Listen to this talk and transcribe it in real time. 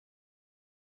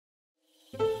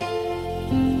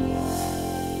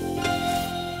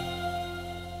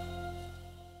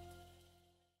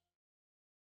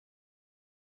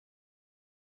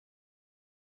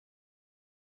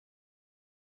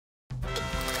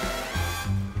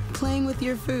playing with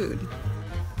your food.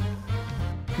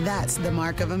 That's the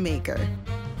mark of a maker.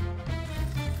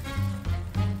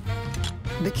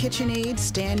 The KitchenAid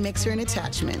stand mixer and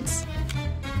attachments.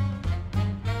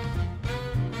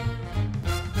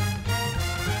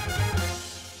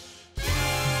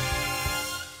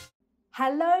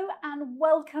 Hello and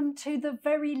welcome to the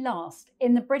very last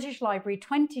in the British Library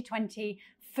 2020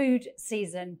 food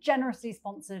season, generously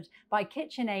sponsored by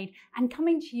KitchenAid and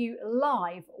coming to you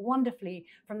live wonderfully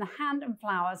from the Hand and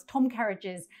Flowers, Tom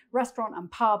Kerridge's restaurant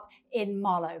and pub in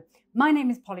Marlow. My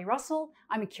name is Polly Russell.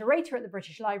 I'm a curator at the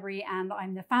British Library and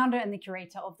I'm the founder and the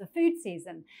curator of the food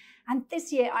season. And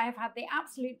this year I have had the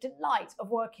absolute delight of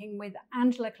working with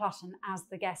Angela Clutton as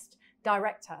the guest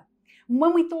director.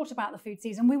 When we thought about the food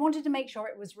season, we wanted to make sure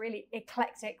it was really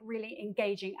eclectic, really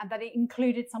engaging, and that it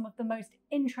included some of the most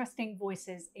interesting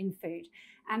voices in food.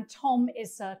 And Tom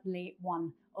is certainly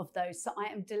one of those. So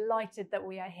I am delighted that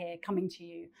we are here coming to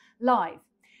you live.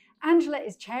 Angela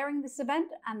is chairing this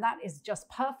event, and that is just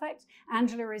perfect.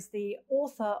 Angela is the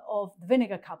author of The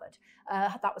Vinegar Cupboard.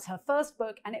 That was her first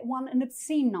book, and it won an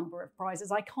obscene number of prizes.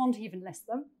 I can't even list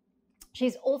them.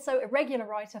 She's also a regular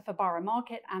writer for Borough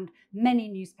Market and many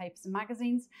newspapers and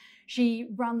magazines. She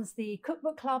runs the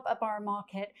Cookbook Club at Borough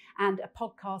Market and a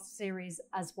podcast series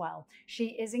as well.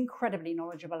 She is incredibly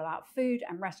knowledgeable about food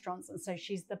and restaurants, and so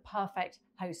she's the perfect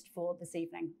host for this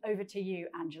evening. Over to you,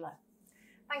 Angela.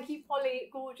 Thank you, Polly.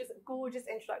 Gorgeous, gorgeous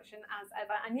introduction as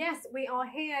ever. And yes, we are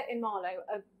here in Marlow,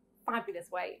 a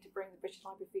fabulous way to bring the British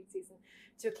Library food season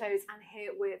to a close, and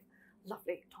here with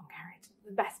lovely Tom Kerridge,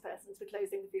 the best person to be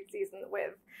closing the food season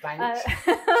with. Thanks.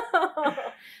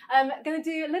 I'm going to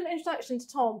do a little introduction to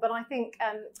Tom, but I think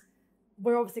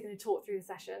we're obviously going to talk through the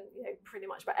session, pretty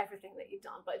much about everything that you've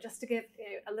done, but just to give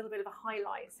a little bit of a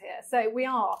highlights here. So we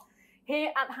are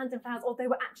here at the Hand and Flowers, although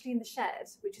we're actually in the shed,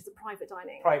 which is a private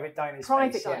dining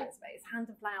space. Hand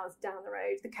and Flowers down the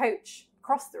road, the Coach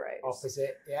across the road.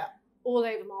 Opposite, yeah. All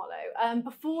over Marlow.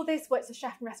 Before this, worked as a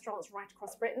chef in restaurants right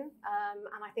across Britain.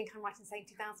 And I think I'm right in saying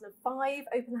 2005,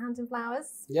 opened the Hand and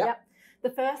Flowers. Yep.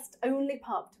 The first only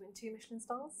pub to win 2 Michelin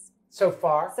stars. So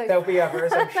far. There'll be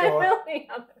others, I'm sure. There will be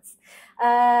others.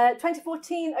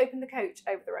 2014, opened the Coach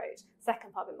over the road,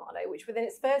 second pub in Marlow, which within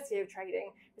its first year of trading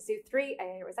received 3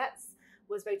 AA rosettes,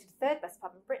 was voted 3rd best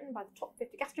pub in Britain by the Top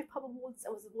 50 Gastro Pub Awards,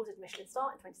 and was awarded a Michelin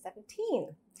star in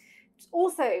 2017.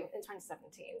 Also in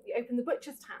 2017, we opened the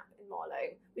Butcher's Tap in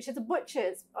Marlow, which is a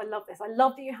butcher's. I love this. I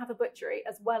love that you have a butchery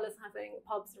as well as having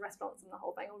pubs and restaurants and the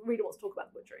whole thing. I really want to talk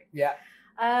about the butchery. Yeah.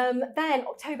 Then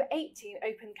October 18,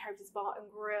 opened Kerridge's Bar and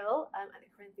Grill at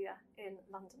the Corinthia in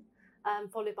London,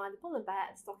 followed by the Bull and Bear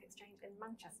at Stock Exchange in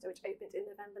Manchester, which opened in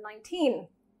November 19.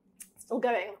 Still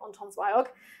going on Tom's biog.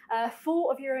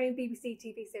 4 of your own BBC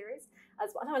TV series.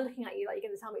 I know I'm looking at you like you're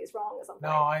going to tell me it's wrong or something.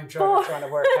 No, I'm trying to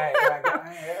work out.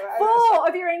 4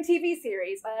 of your own TV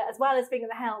series, as well as being at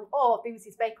the helm of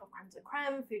BBC's Bake Off, Creme de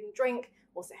Creme, Food and Drink,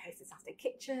 also hosted Saturday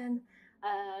Kitchen.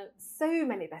 So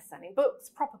many best-selling books,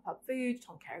 Proper Pub Food,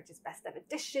 Tom Kerridge's Best Ever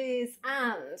Dishes,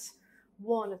 and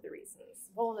one of the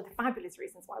fabulous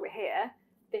reasons why we're here,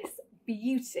 this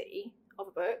beauty of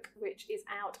a book, which is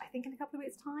out, I think, in a couple of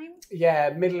weeks' time. Yeah,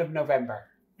 middle of November.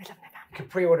 Middle of November. You can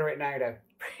pre-order it now, though.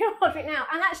 Pre-order it now.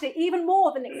 And actually, even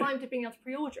more than excited being able to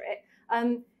pre-order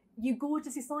it, you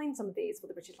gorgeously signed some of these for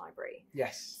the British Library.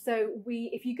 Yes. So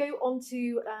if you go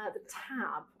onto the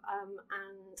tab,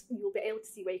 and you'll be able to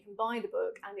see where you can buy the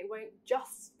book, and it won't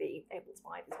just be able to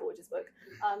buy this gorgeous book.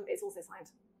 It's also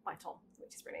signed by Tom,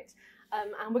 which is brilliant.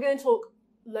 And we're going to talk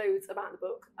loads about the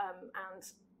book, and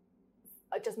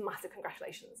just massive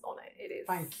congratulations on it. It is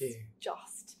Thank you.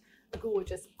 Just a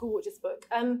gorgeous, gorgeous book.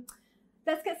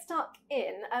 Let's get stuck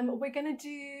in. We're going to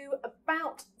do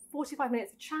about 45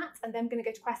 minutes of chat, and then we're going to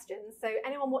go to questions. So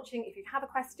anyone watching, if you have a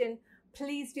question,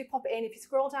 please do pop it in. If you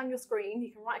scroll down your screen,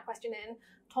 you can write a question in.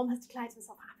 Tom has declared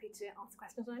himself happy to answer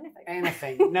questions on anything.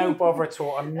 Anything, no bother at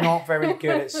all. I'm not very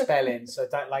good at spelling, so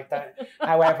don't like that.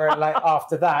 However,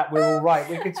 after that, we're all right.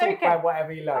 We can talk about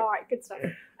whatever you like. All right, good stuff.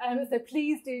 So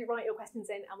please do write your questions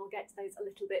in, and we'll get to those a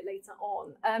little bit later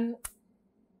on.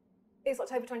 It's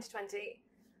October 2020.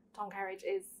 Tom Kerridge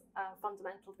is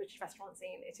fundamental to the British restaurant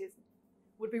scene.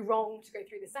 Would be wrong to go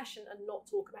through this session and not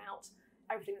talk about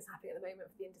everything that's happening at the moment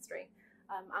for the industry.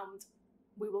 And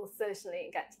we will certainly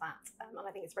get to that. And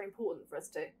I think it's very important for us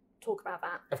to talk about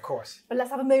that. Of course. But let's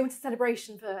have a moment of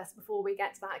celebration first before we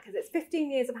get to that, because it's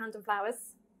 15 years of Hand and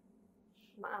Flowers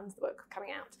and the book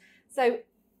coming out. So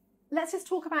let's just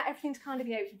talk about everything to kind of,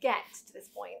 get to this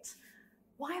point.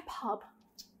 Why a pub?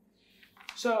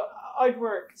 So I'd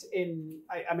worked in.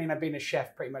 I mean, I've been a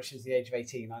chef pretty much since the age of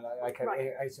 18.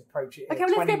 I used to approach it. Okay,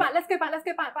 well, let's go back.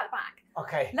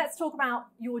 Okay. Let's talk about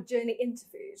your journey into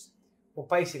food. Well,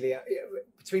 basically,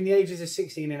 between the ages of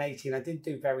 16 and 18, I didn't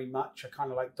do very much. I kind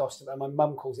of like DOS. My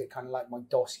mum calls it kind of like my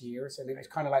DOS years, and it was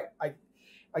kind of like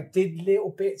I did little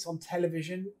bits on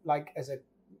television, like as a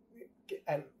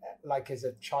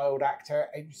child actor.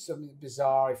 It was something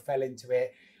bizarre. I fell into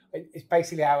it. It's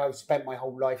basically how I've spent my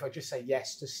whole life. I just say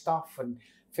yes to stuff, and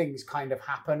things kind of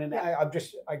happen, and I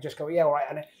just go, yeah, all right.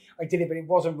 And I did it, but it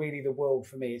wasn't really the world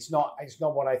for me. It's not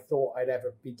what I thought I'd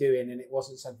ever be doing, and it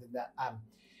wasn't something that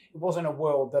it wasn't a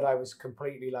world that I was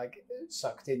completely like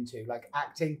sucked into. Like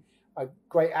acting,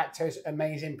 great actors,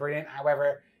 amazing, brilliant.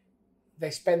 However,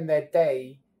 they spend their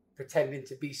day pretending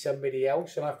to be somebody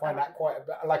else, and I find that quite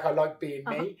like I like being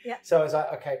me. Yeah. So I was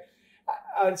like, okay.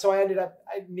 And so I ended up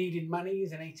needing money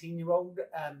as an 18-year-old.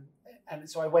 And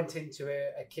so I went into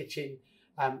a kitchen,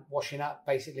 washing up,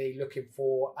 basically looking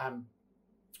for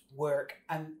work.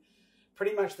 And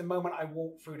pretty much the moment I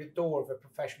walked through the door of a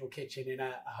professional kitchen in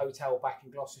a hotel back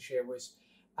in Gloucestershire was,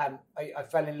 I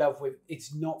fell in love with,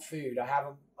 it's not food.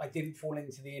 I didn't fall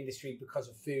into the industry because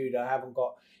of food. I haven't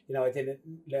got, I didn't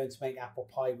learn to make apple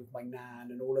pie with my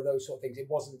nan and all of those sort of things. It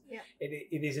wasn't,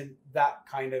 it isn't that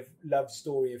kind of love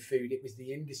story of food. It was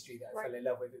the industry that I fell in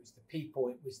love with. It was the people.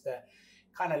 It was the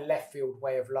kind of left field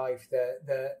way of life, the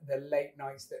late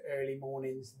nights, the early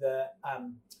mornings, the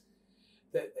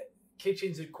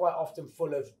kitchens are quite often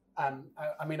full of,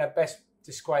 I best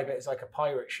describe it as like a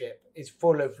pirate ship. It's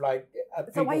full of like.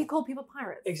 So why you call people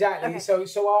pirates? Exactly. Okay. So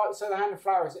the Hand of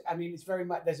Flowers. I mean, it's very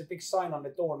much. There's a big sign on the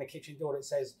door, on the kitchen door, that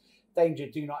says, "Danger,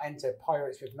 do not enter.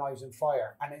 Pirates with knives and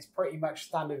fire." And it's pretty much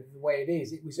standard the way it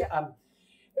is. It was.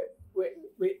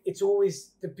 It's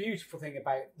always the beautiful thing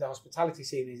about the hospitality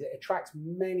scene is it attracts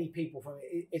many people from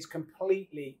it. It's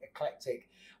completely eclectic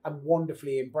and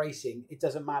wonderfully embracing. It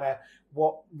doesn't matter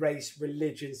what race,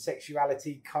 religion,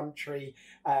 sexuality, country,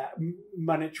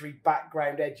 monetary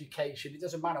background, education. It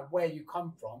doesn't matter where you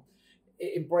come from.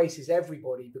 It embraces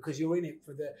everybody because you're in it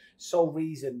for the sole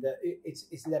reason that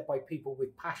it's led by people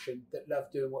with passion that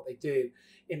love doing what they do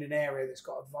in an area that's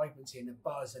got a vibrancy and a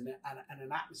buzz and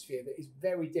an atmosphere that is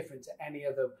very different to any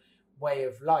other way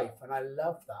of life. And I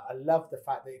love that. I love the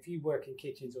fact that if you work in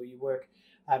kitchens or you work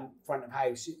front of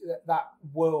house, that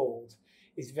world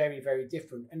is very, very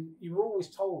different. And you were always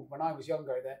told when I was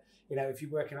younger that, if you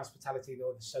work in hospitality,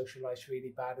 the social life's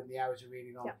really bad and the hours are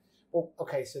really long. Yeah. Well,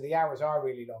 okay, so the hours are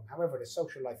really long. However, the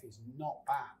social life is not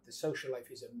bad. The social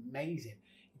life is amazing.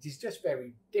 It is just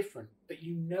very different. But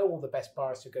all the best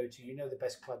bars to go to. The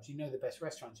best clubs. The best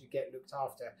restaurants. You get looked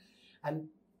after. And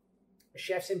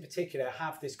chefs in particular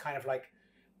have this kind of like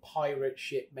pirate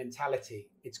ship mentality.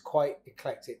 It's quite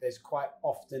eclectic. There's quite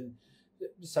often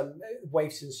some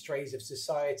waifs and strays of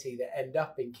society that end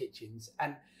up in kitchens.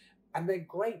 And they're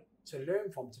great to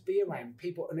learn from, to be around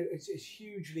people. And it's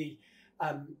hugely...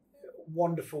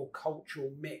 wonderful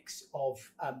cultural mix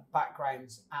of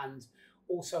backgrounds and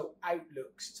also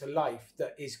outlooks to life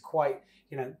that is quite,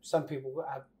 some people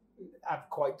have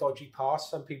quite dodgy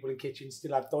pasts. Some people in kitchens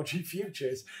still have dodgy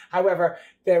futures. However,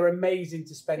 they're amazing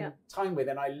to spend time with.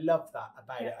 And I love that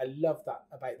about it. I love that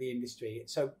about the industry.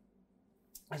 So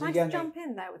can I just jump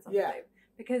in there with something? Yeah.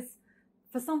 Because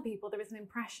for some people, there is an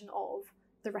impression of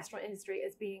the restaurant industry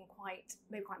as being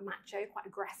maybe quite macho, quite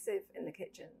aggressive in the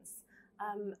kitchens.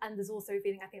 And there's also a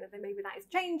feeling, I think, that maybe that is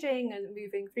changing and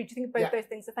moving through. Do you think both those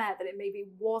things are fair? That it maybe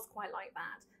was quite like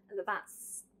that, and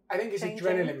that's I think it's changing?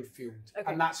 Adrenaline fueled,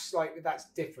 and that's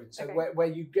different. So where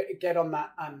you get on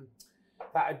that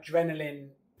adrenaline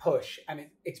push, and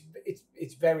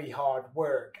it's very hard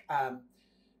work,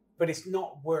 but it's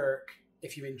not work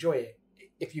if you enjoy it.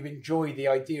 If you enjoy the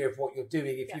idea of what you're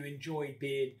doing, if you enjoy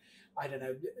being, I don't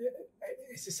know.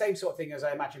 It's the same sort of thing as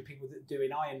I imagine people that do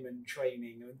in Ironman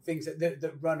training and things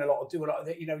that run a lot or do a lot.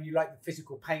 You like the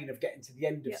physical pain of getting to the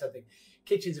end of something.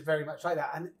 Kitchens are very much like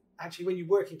that. And actually, when you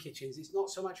work in kitchens, it's not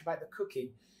so much about the cooking.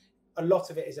 A lot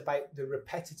of it is about the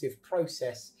repetitive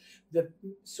process, the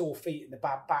sore feet and the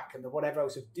bad back and the whatever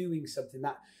else of doing something,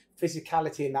 that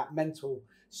physicality and that mental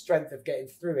strength of getting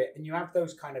through it. And you have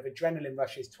those kind of adrenaline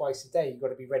rushes twice a day. You've got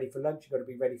to be ready for lunch. You've got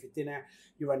to be ready for dinner.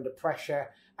 You're under pressure.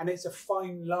 And it's a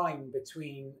fine line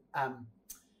between,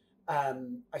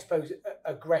 I suppose,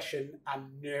 aggression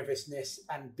and nervousness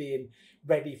and being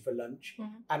ready for lunch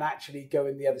and actually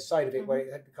going the other side of it where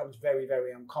it becomes very,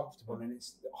 very uncomfortable and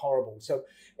it's horrible. So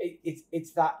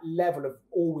it's that level of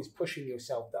always pushing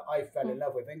yourself that I fell in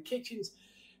love with. And kitchens,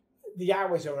 the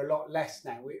hours are a lot less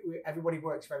now. Everybody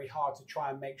works very hard to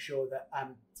try and make sure that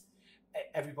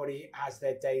everybody has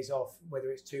their days off,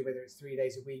 whether it's 2, whether it's 3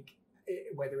 days a week,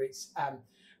 whether it's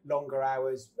longer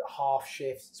hours, half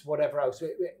shifts, whatever else.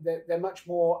 They're much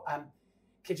more,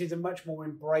 kitchens are much more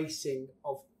embracing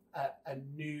of a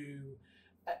new,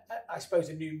 I suppose,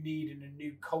 a new need and a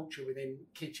new culture within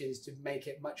kitchens to make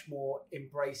it much more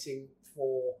embracing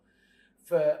for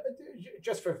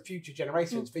just for future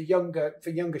generations, for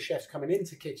younger chefs coming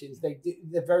into kitchens.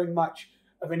 They're very much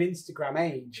of an Instagram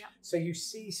age, so you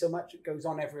see so much that goes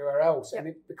on everywhere else, and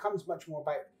it becomes much more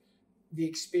about the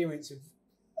experience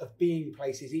of being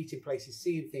places, eating places,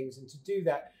 seeing things, and to do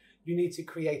that, you need to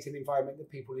create an environment that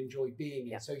people enjoy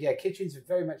being in. So kitchens have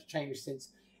very much changed since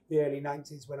the early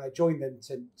 90s when I joined them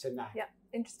to now. Yeah,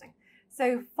 interesting.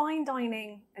 So fine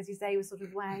dining, as you say, was sort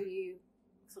of where you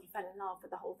sort of fell in love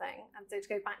with the whole thing. And so to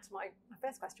go back to my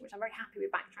first question, which I'm very happy we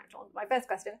backtracked on. My first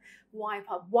question, why a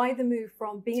pub? Why the move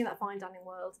from being in that fine dining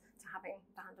world to having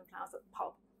the Hand and Flowers at the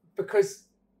pub? Because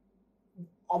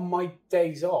on my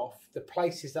days off, the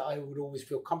places that I would always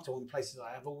feel comfortable in, places that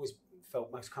I have always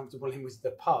felt most comfortable in, was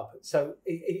the pub. So,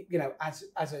 as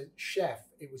a chef,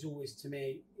 it was always, to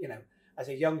me, as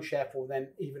a young chef, or then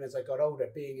even as I got older,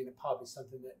 being in a pub is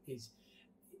something that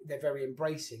they're very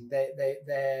embracing.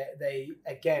 They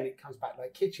again, it comes back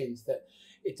like kitchens, that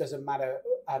it doesn't matter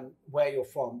where you're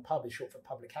from. Pub is short for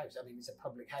public house. I mean, it's a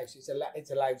public house. It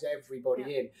allows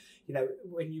everybody in.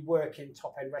 When you work in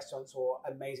top end restaurants or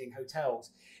amazing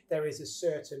hotels, there is a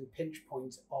certain pinch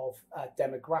point of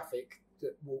demographic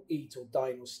that will eat or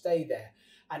dine or stay there.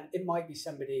 And it might be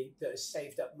somebody that has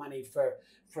saved up money for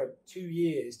 2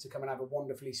 years to come and have a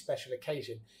wonderfully special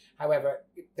occasion. However,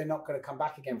 they're not going to come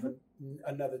back again for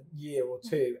another year or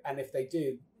two. And if they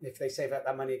do, if they save up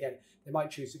that money again, they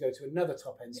might choose to go to another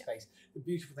top end space. The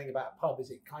beautiful thing about a pub is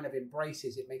it kind of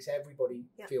embraces, it makes everybody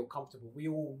feel comfortable. We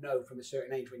all know from a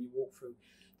certain age, when you walk through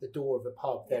the door of a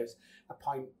pub, there's a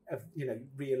pint of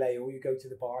real ale, or you go to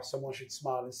the bar, someone should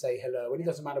smile and say hello. And it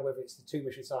doesn't matter whether it's the 2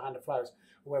 Michelin-starred Hand of Flowers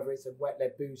or whether it's a wet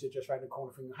lead boozer just around the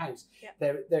corner from your house.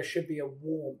 There should be a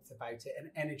warmth about it,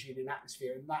 an energy and an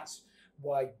atmosphere, and that's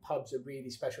why pubs are really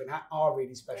special and are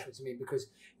really special to me, because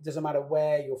it doesn't matter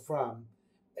where you're from,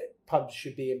 pubs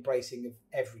should be embracing of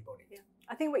everybody.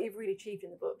 I think what you've really achieved in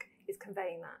the book is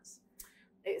conveying that.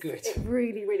 It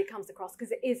really, really comes across,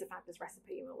 because it is a fabulous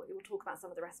recipe. We'll talk about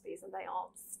some of the recipes, and they are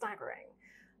staggering.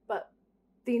 But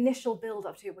the initial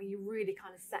build-up to it, where you really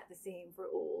kind of set the scene for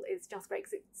it all, is just great,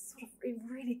 because it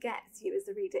really gets you as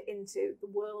the reader into the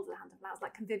world of the Hand and Flowers.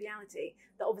 Like, conviviality,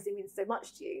 that obviously means so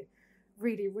much to you,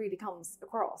 really, really comes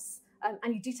across.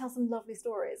 And you do tell some lovely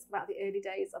stories about the early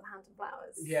days of Hand and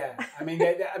Flowers. Yeah,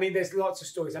 there's lots of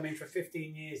stories. I mean, for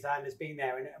 15 years, the Hand has been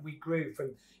there, and we grew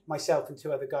from myself and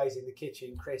 2 other guys in the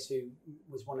kitchen. Chris, who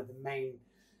was one of the main,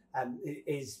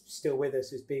 is still with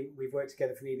us. We've worked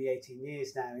together for nearly 18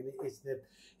 years now, and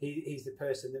he's the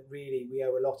person that really we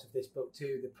owe a lot of this book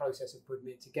to, the process of putting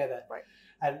it together.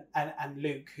 Right. And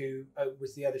Luke, who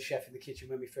was the other chef in the kitchen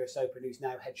when we first opened, who's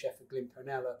now head chef at Glyn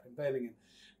Purnell up in Birmingham.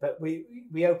 But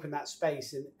we opened that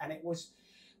space, and it was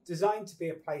designed to be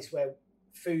a place where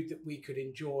food that we could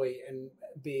enjoy and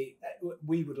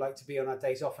we would like to be on our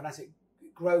days off. And as it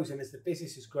grows, and as the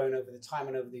business has grown over the time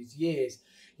and over these years,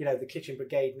 the kitchen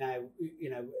brigade now,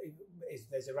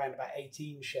 there's around about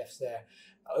 18 chefs there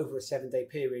over a 7-day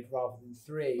period rather than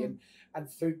 3. And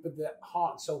through, but the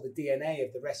heart and soul, the DNA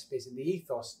of the recipes and the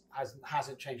ethos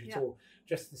hasn't changed at all.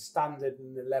 Just the standard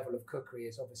and the level of cookery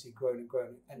has obviously grown and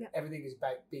grown, and everything is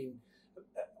about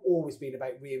always been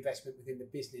about reinvestment within the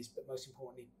business, but most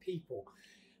importantly, people.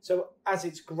 So as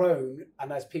it's grown,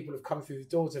 and as people have come through the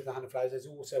doors of the Hand of Flowers, there's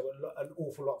also an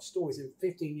awful lot of stories. In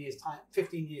 15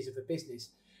 years of a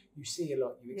business, you see a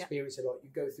lot, you experience a lot, you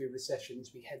go through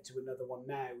recessions, we head to another one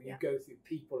now, you go through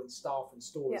people and staff and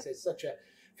stories. There's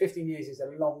 15 years is a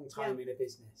long time in a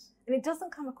business. And it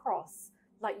doesn't come across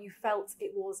like you felt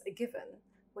it was a given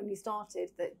when you started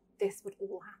that this would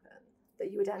all happen,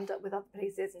 that you would end up with other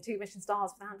places and 2 Michelin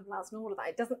stars for the Hand of Flowers and all of that.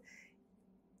 It doesn't.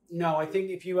 No, I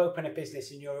think if you open a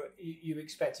business and you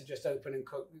expect to just open and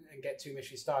cook and get 2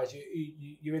 Michelin stars,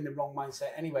 you're in the wrong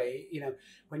mindset anyway.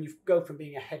 When you go from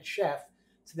being a head chef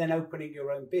to then opening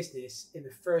your own business, in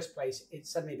the first place, it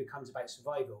suddenly becomes about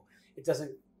survival. It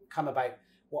doesn't come about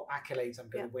what accolades I'm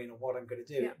going to win or what I'm going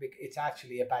to do. It's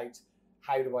actually about,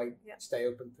 how do I stay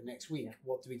open for next week?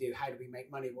 What do we do? How do we make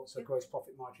money? What's our gross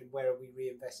profit margin? Where are we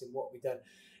reinvesting? What have we done?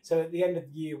 So at the end of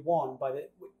year 1, by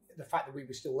the fact that we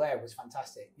were still there was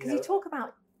fantastic. Because you talk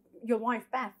about your wife,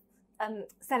 Beth,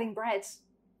 selling bread.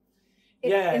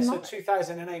 So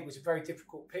 2008 was a very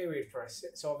difficult period for us.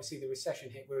 So obviously the recession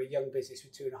hit. We're a young business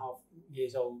with 2.5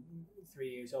 years old, 3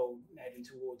 years old, heading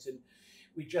towards, and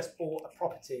we just bought a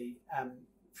property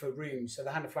for rooms. So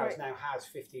the Hand of Flowers now has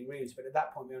 15 rooms, but at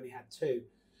that point we only had 2.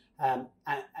 And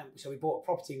so we bought a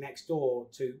property next door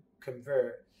to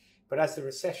convert. But as the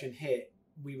recession hit,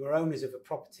 we were owners of a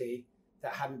property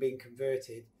that hadn't been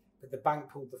converted, but the bank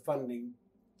pulled the funding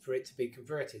for it to be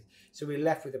converted. So we're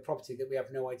left with a property that we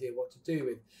have no idea what to do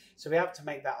with. So we have to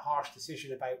make that harsh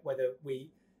decision about whether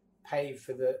we pay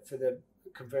for the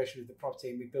conversion of the property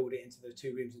and we build it into the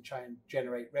 2 rooms and try and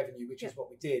generate revenue, which is what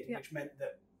we did, which meant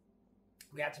that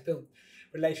we had to build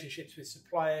relationships with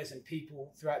suppliers and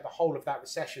people throughout the whole of that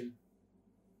recession,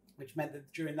 which meant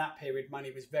that during that period,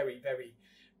 money was very, very,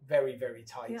 very, very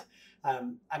tight.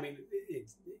 I mean,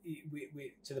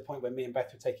 we to the point where me and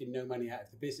Beth were taking no money out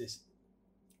of the business.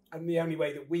 And the only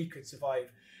way that we could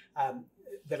survive,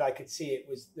 that I could see it,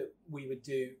 was that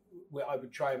I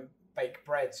would try and bake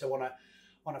bread. So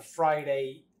on a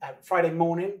Friday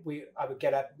morning, I would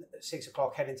get up at 6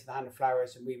 o'clock, head into the Hand of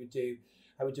Flowers, and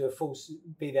I would do a full,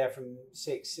 be there from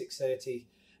 6:30,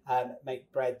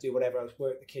 make bread, do whatever else,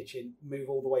 work the kitchen, move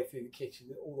all the way through the kitchen,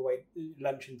 all the way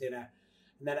lunch and dinner.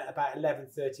 And then at about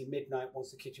 11:30, midnight,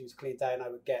 once the kitchen was cleaned down, I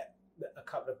would get a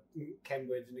couple of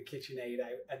Kenwoods and a KitchenAid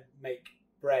out and make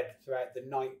bread throughout the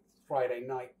night, Friday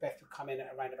night. Beth would come in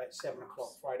at around about 7 o'clock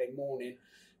Friday morning,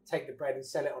 take the bread and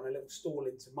sell it on a little stall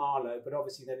into Marlow. But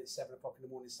obviously then it's 7 o'clock in the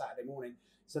morning, Saturday morning.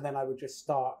 So then I would just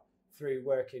start through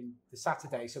working the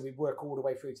Saturday. So we'd work all the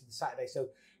way through to the Saturday. So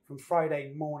from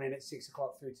Friday morning at 6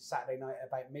 o'clock through to Saturday night at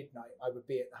about midnight, I would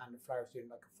be at the Hand of Flowers doing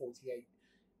like a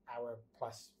 48-hour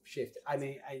plus shift. I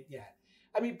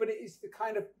mean, but it is the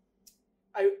kind of,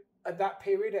 at that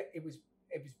period,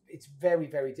 it's very,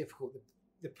 very difficult.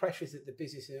 The pressures that the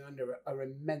business is under are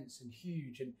immense and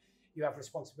huge, and you have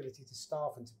responsibility to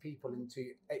staff and to people, and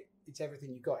it's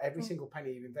everything you've got. Every single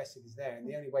penny you've invested is there, and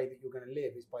the only way that you're going to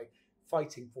live is by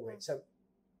fighting for it. So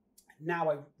now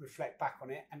I reflect back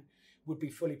on it and would be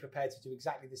fully prepared to do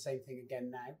exactly the same thing again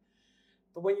now.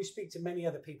 But when you speak to many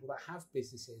other people that have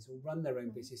businesses or run their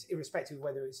own business, irrespective of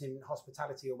whether it's in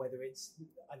hospitality or whether it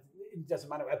doesn't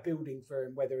matter, a building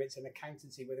firm, whether it's an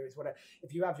accountancy, whether it's whatever,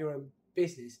 if you have your own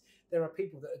business, there are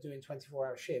people that are doing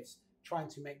 24-hour shifts trying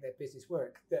to make their business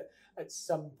work. That at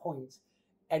some point,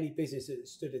 any business that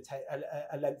stood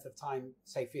a length of time,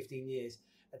 say 15 years,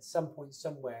 at some point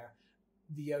somewhere,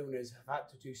 the owners have had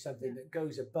to do something that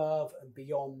goes above and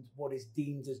beyond what is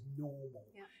deemed as normal.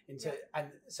 And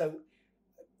so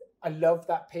I love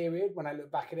that period. When I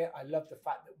look back at it, I love the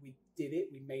fact that we did it,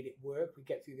 we made it work, we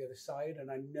get through the other side, and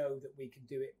I know that we can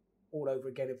do it all over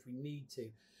again if we need to.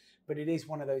 But it is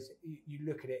one of those, you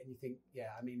look at it and you think,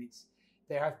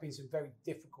 there have been some very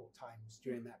difficult times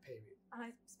during that period. And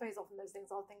I suppose often those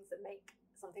things are things that make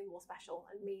something more special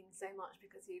and mean so much,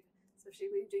 because especially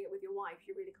when you're doing it with your wife,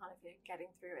 you're really kind of getting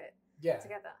through it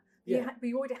together. But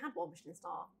you already had one Michelin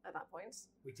star at that point.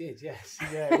 We did, yes.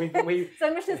 Yeah, we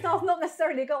So Michelin star's not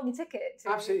necessarily a golden ticket.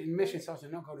 Absolutely, Michelin stars are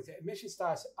not golden ticket. Michelin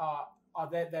stars are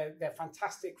they're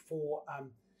fantastic for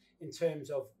in terms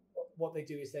of what they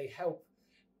do is they help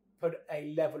put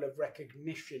a level of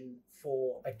recognition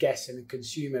for a guest and a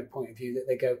consumer point of view, that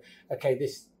they go, okay,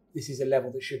 this is a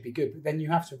level that should be good. But then you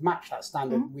have to match that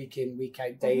standard week in, week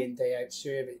out, day in, day out,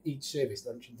 each service,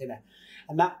 lunch and dinner.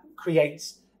 And that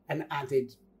creates an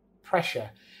added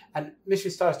pressure. And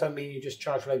Michelin stars don't mean you just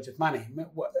charge loads of money.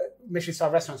 Michelin star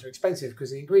restaurants are expensive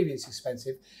because the ingredients are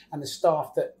expensive, and the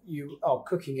staff that you are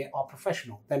cooking it are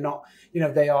professional. They're not,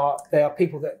 they are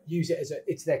people that use it as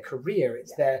it's their career,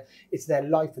 it's their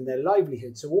life and their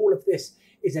livelihood. So all of this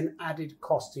is an added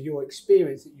cost to your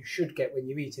experience that you should get when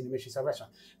you eat in a Michelin star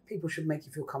restaurant. People should make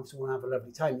you feel comfortable and have a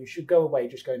lovely time. You should go away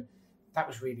just going, that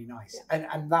was really nice.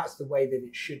 And that's the way that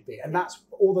it should be. And that's,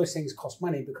 all those things cost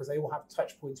money because they all have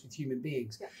touch points with human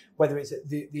beings. Whether it's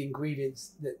the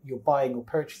ingredients that you're buying or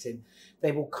purchasing,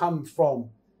 they will come from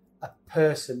a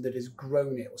person that has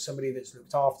grown it or somebody that's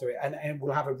looked after it, and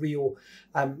will have a real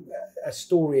a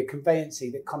story, a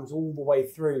conveyancing that comes all the way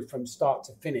through from start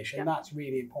to finish. And that's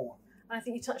really important. And I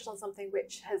think you touched on something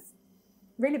which has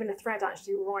really been a thread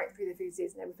actually right through the food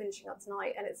season. We're finishing up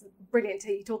tonight, and it's brilliant to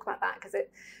hear you talk about that, because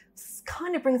it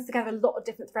kind of brings together a lot of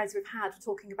different threads we've had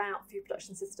talking about food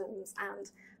production systems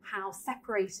and how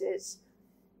separated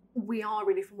we are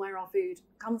really from where our food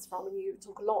comes from. And you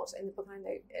talk a lot in the book, I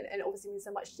know, and it obviously means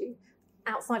so much to you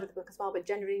outside of the book as well, but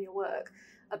generally in your work,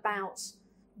 about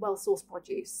well-sourced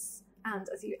produce, and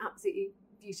as you absolutely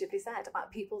beautifully said,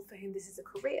 about people for whom this is a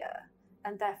career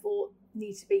and therefore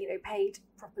need to be paid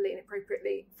properly and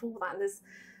appropriately for that. And there's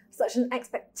such an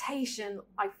expectation,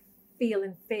 I feel,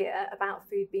 and fear about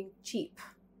food being cheap.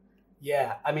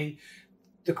 Yeah, I mean,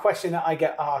 the question that I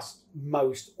get asked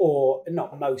most, or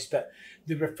not most, but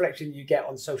the reflection you get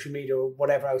on social media or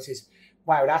whatever else is,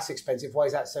 wow, that's expensive. Why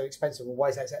is that so expensive? Or why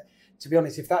is that so... To be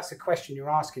honest, if that's the question you're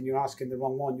asking the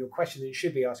wrong one. Your question that you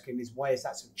should be asking is, why is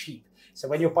that so cheap? So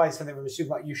when you're buying something from a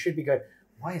supermarket, you should be going,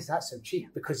 why is that so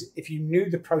cheap? Because if you knew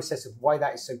the process of why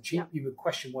that is so cheap, you would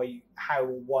question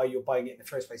why you're buying it in the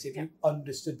first place. If you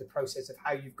understood the process of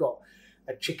how you've got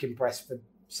a chicken breast for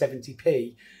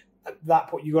 70p, at that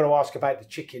point you've got to ask about the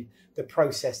chicken, the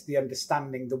process, the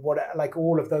understanding, the what, like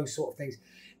all of those sort of things.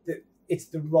 That it's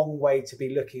the wrong way to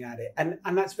be looking at it, and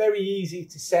that's very easy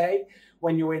to say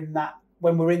when we're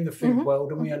in the food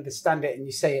world and we understand it, and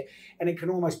you say it, and it can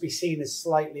almost be seen as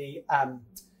slightly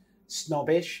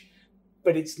snobbish,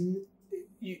 but it's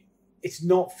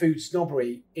not food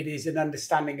snobbery. It is an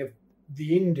understanding of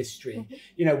the industry.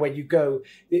 You know, where you go,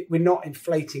 we're not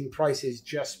inflating prices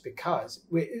just because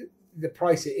the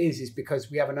price it is because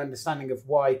we have an understanding of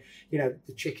why, you know,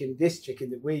 this chicken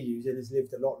that we're using has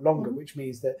lived a lot longer, which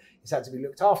means that it's had to be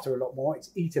looked after a lot more,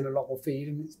 it's eaten a lot more feed,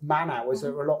 and its man hours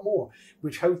are a lot more,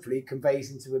 which hopefully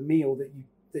conveys into a meal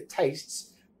that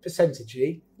tastes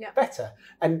percentagely better.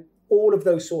 And all of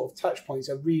those sort of touch points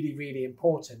are really, really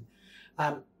important.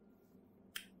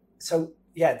 So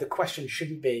yeah, the question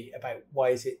shouldn't be about why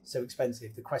is it so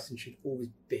expensive. The question should always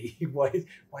be why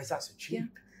is that so cheap?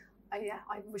 Yeah,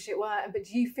 I wish it were. But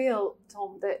do you feel,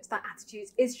 Tom, that attitude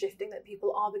is shifting, that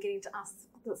people are beginning to ask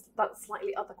that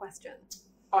slightly other question?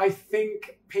 I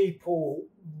think people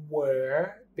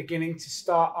were beginning to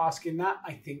start asking that.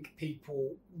 I think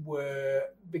people were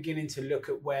beginning to look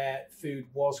at where food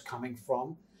was coming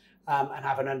from and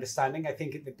have an understanding. I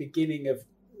think at the beginning of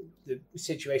the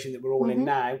situation that we're all in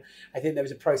now, I think there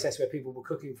was a process where people were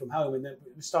cooking from home and then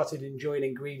started enjoying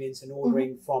ingredients and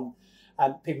ordering from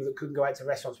people that couldn't go out to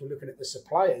restaurants. Were looking at the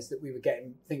suppliers that we were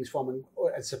getting things from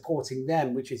and supporting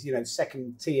them, which is, you know,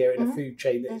 second tier in a food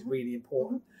chain that is really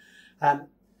important.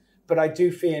 But I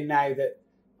do fear now that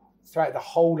throughout the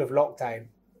whole of lockdown,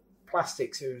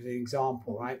 plastics is an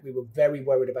example, right? We were very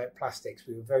worried about plastics.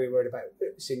 We were very worried about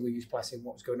single-use plastic and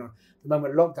what was going on. The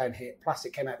moment lockdown hit,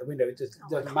 plastic came out the window. It just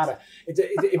doesn't matter.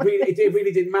 It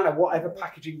really didn't matter. Whatever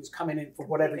packaging was coming in for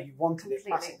whatever you wanted it,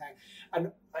 plastic now.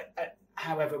 And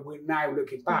however, we're now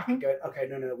looking back and going, okay,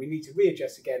 no, we need to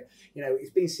readjust again. You know, it's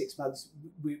been 6 months.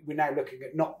 We're now looking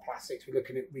at not plastics. We're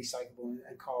looking at recyclable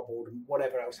and cardboard and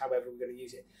whatever else, however we're going to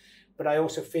use it. But I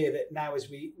also fear that now as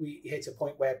we hit a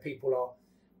point where people are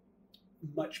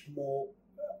much more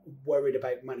worried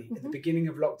about money. At the beginning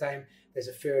of lockdown, there's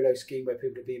a furlough scheme where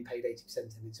people are being paid 80%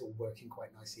 and it's all working quite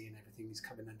nicely and everything is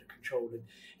coming under control and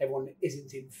everyone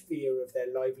isn't in fear of their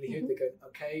livelihood. They're going,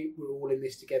 okay, we're all in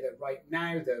this together. Right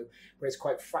now, though, where it's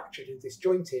quite fractured and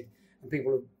disjointed and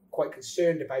people are quite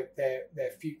concerned about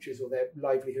their futures or their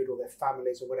livelihood or their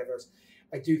families or whatever else,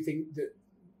 I do think that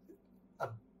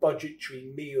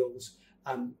budgetary meals,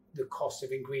 the cost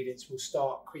of ingredients will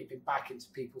start creeping back into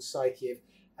people's psyche of,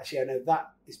 actually, I know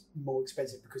that is more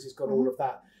expensive because it's got all of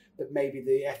that, but maybe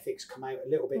the ethics come out a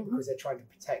little bit because they're trying to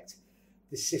protect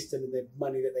the system and the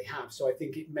money that they have. So I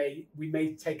think we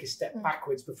may take a step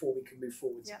backwards before we can move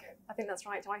forwards again. I think that's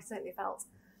right. I certainly felt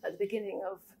at the beginning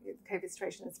of the COVID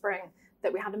situation in spring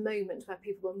that we had a moment where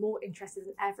people were more interested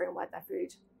than ever in where their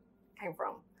food came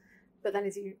from. But then,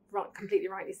 as you completely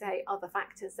rightly say, other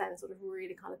factors then sort of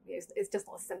really kind of, you know, it's just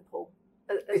not as simple.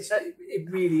 It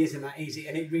really isn't that easy,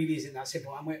 and it really isn't that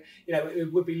simple. And you know,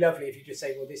 it would be lovely if you just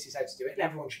say, well, this is how to do it. And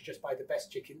everyone should just buy the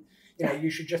best chicken. You know, you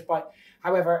should just buy.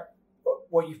 However,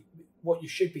 what you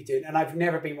should be doing, and I've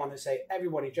never been one to say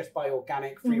everybody just buy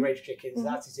organic, free range chickens.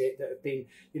 That is it. That have been,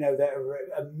 you know, that are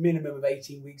a minimum of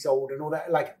 18 weeks old and all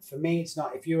that. Like for me, it's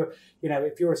not. If you're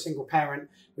a single parent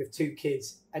with 2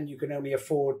 kids and you can only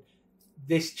afford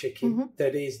this chicken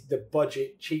that is the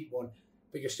budget cheap one,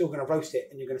 but you're still going to roast it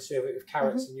and you're going to serve it with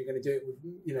carrots and you're going to do it with,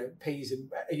 you know, peas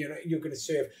and, you know, you're going to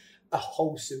serve a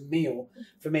wholesome meal.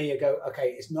 For me, I go,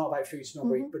 okay, it's not about food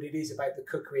snobbery, but it is about the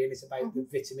cookery and it's about the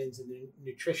vitamins and the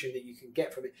nutrition that you can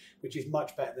get from it, which is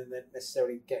much better than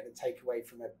necessarily getting a takeaway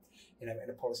from in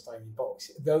a polystyrene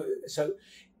box. So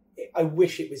I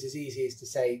wish it was as easy as to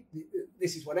say,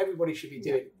 this is what everybody should be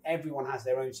doing. Everyone has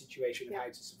their own situation of how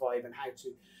to survive and how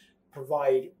to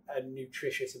provide a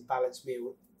nutritious and balanced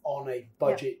meal on a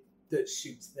budget that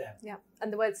suits them. Yeah,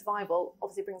 and the word survival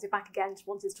obviously brings me back again to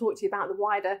wanting to talk to you about the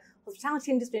wider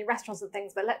hospitality industry and restaurants and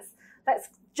things, but let's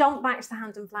jump back to the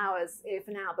hand and flowers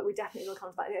for now, but we definitely will come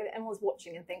to that. Everyone's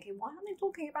watching and thinking, why aren't they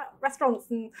talking about restaurants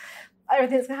and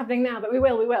everything that's happening now? But we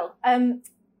will.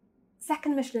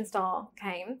 Second Michelin star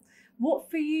came. What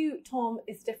for you, Tom,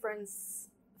 is the difference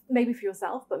maybe for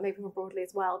yourself, but maybe more broadly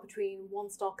as well, between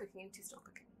 1-star cooking and 2-star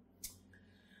cooking?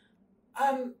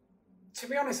 To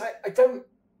be honest, I don't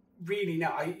really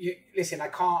know. Listen, I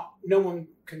can't. No one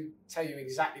can tell you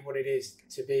exactly what it is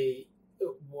to be,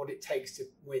 what it takes to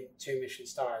win 2 Michelin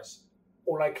stars.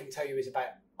 All I can tell you is about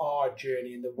our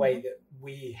journey and the way that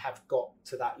we have got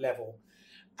to that level.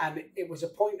 And it was a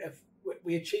point of,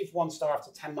 we achieved 1 star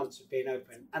after 10 months of being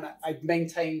open. And I've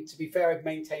maintained, to be fair, I've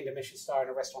maintained a Michelin star in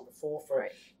a restaurant before for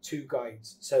 2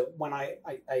 guides. So when I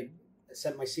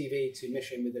sent my CV to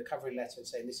Michelin with a covering letter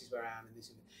saying this is where I am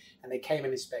and they came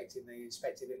and inspected. They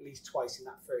inspected at least twice in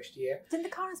that first year.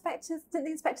 Didn't the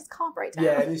inspector's car break down?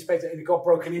 Yeah, the inspector, it got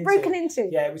broken into. Broken into?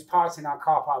 Yeah, it was parked in our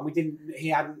car park, and he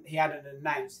hadn't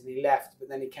announced, and he left, but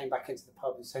then he came back into the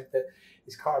pub and said that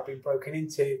his car had been broken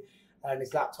into and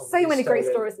his laptop. So many great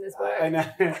stories in this book. I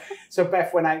know. So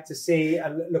Beth went out to see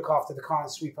and look after the car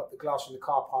and sweep up the glass from the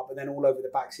car park, but then all over the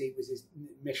back seat was his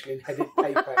Michelin headed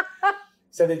paper.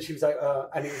 So then she was like,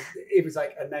 and it was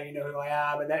like, and now you know who I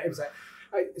am, and then it was like.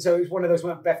 So it was one of those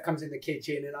when Beth comes in the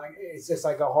kitchen and it's just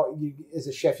like as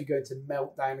a chef, you go into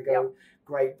meltdown and go,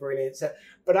 great, brilliant. So,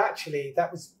 but actually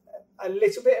that was a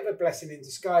little bit of a blessing in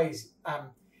disguise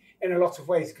in a lot of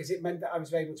ways, because it meant that I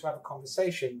was able to have a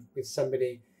conversation with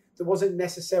somebody that wasn't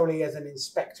necessarily as an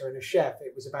inspector and a chef.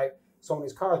 It was about someone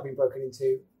whose car has been broken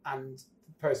into and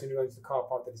the person who owns the car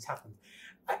park that has happened.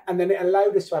 And then it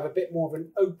allowed us to have a bit more of an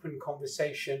open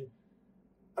conversation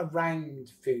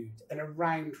around food and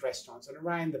around restaurants and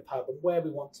around the pub and where we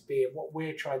want to be and what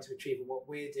we're trying to achieve and what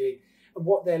we're doing and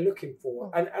what they're looking for.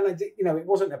 And I did, it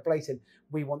wasn't a blatant,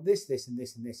 we want this, this and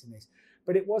this and this and this,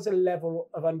 but it was a level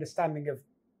of understanding of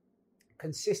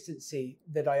consistency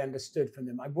that I understood from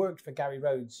them. I worked for Gary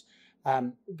Rhodes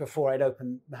before I'd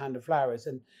opened the Hand of Flowers,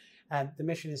 and the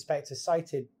Michelin inspector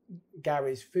cited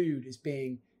Gary's food as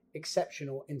being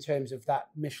exceptional in terms of that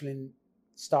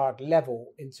Michelin-starred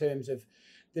level, in terms of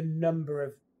the number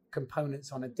of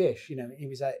components on a dish. He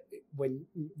was when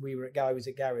we were at Gary's,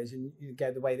 and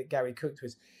the way that Gary cooked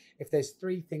was, if there's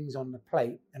 3 things on the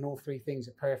plate and all 3 things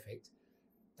are perfect,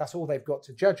 that's all they've got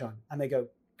to judge on. And they go,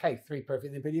 okay, 3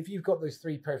 perfect things. But if you've got those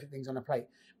 3 perfect things on a plate,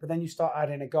 but then you start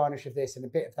adding a garnish of this and a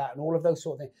bit of that and all of those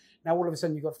sort of things, now all of a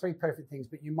sudden you've got 3 perfect things,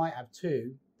 but you might have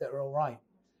 2 that are all right.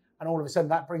 And all of a sudden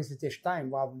that brings the dish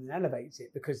down rather than elevates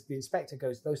it, because the inspector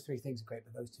goes, those 3 things are great,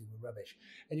 but those 2 were rubbish.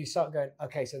 And you start going,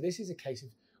 okay, so this is a case of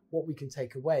what we can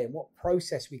take away and what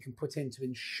process we can put in to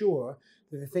ensure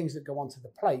that the things that go onto the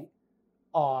plate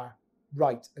are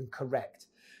right and correct.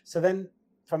 So then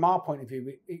from our point of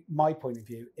view, my point of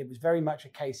view, it was very much a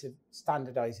case of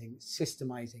standardizing,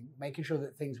 systemizing, making sure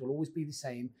that things will always be the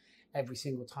same every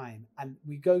single time. And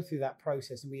we go through that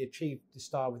process, and we achieved the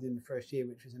star within the first year,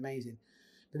 which was amazing.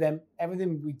 But then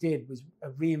everything we did was a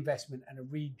reinvestment and a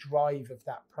redrive of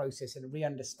that process and a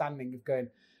re-understanding of going,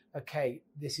 okay,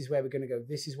 this is where we're going to go.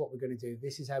 This is what we're going to do.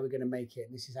 This is how we're going to make it.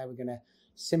 And this is how we're going to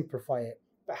simplify it.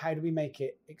 But how do we make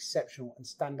it exceptional and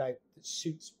stand out that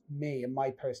suits me and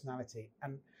my personality?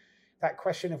 And that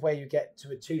question of where you get to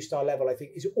a 2-star level, I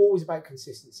think, is always about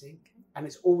consistency, and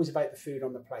it's always about the food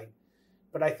on the plate.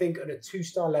 But I think at a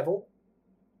 2-star level,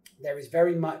 there is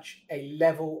very much a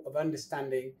level of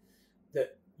understanding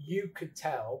that you could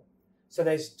tell. So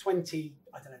there's 22,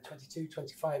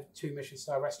 25, 2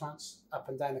 Michelin-star restaurants up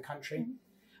and down the country. Mm-hmm.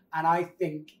 And I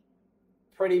think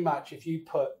pretty much if you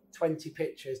put 20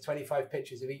 pictures, 25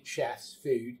 pictures of each chef's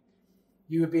food,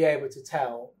 you would be able to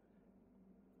tell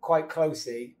quite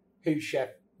closely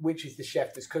which is the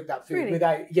chef that's cooked that food. Really?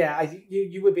 Without,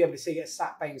 you would be able to see a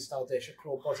Sat Bain style dish, a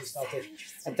Claude Bosi style dish,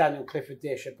 a Daniel Clifford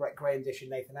dish, a Brett Graham dish, a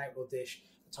Nathan Outlaw dish,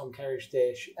 a Tom Kerridge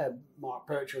dish, a Mark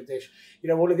Birchall dish.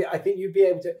 All of it. I think you'd be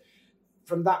able to,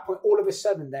 from that point, all of a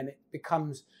sudden, then it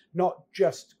becomes not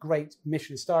just great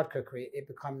Michelin-starred cookery. It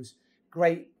becomes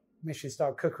great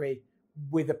Michelin-starred cookery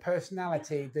with a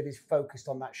personality that is focused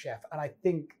on that chef. And I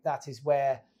think that is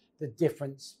where the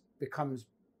difference becomes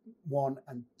 1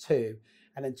 and 2,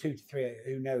 and then 2 to 3,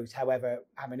 who knows. However,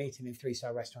 having eaten in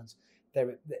 3-star restaurants,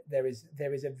 there is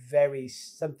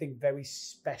something very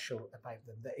special about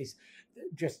them that is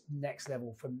just next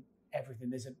level from everything.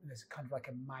 There's kind of like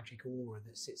a magic aura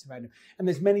that sits around them. And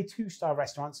there's many 2-star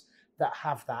restaurants that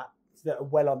have that are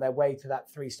well on their way to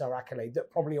that 3-star accolade,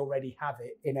 that probably already have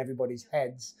it in everybody's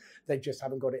heads. They just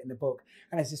haven't got it in the book.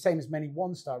 And it's the same as many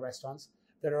 1-star restaurants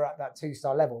that are at that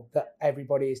 2-star level, that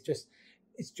everybody is just,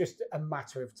 it's just a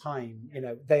matter of time.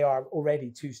 They are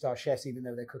already 2-star chefs, even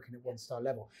though they're cooking at 1-star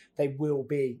level. They will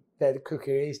be, their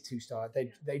cookery is 2-star.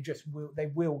 They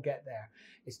will get there.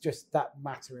 It's just that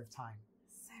matter of time.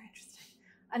 So interesting.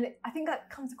 And I think that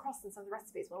comes across in some of the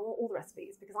recipes, well, all the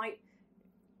recipes, because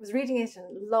was reading it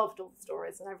and loved all the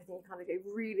stories and everything. You kind of go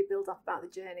really build up about the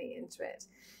journey into it.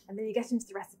 And then you get into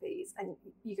the recipes and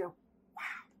you go,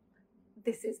 wow,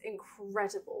 this is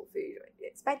incredible food. You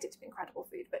expect it to be incredible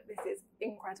food, but this is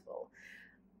incredible.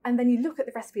 And then you look at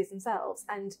the recipes themselves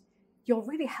and you're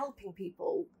really helping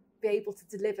people be able to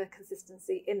deliver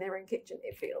consistency in their own kitchen,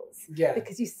 it feels. Yeah.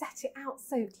 Because you set it out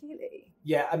so clearly.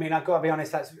 Yeah, I mean, I've got to be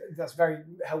honest, that's very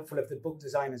helpful of the book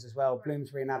designers as well.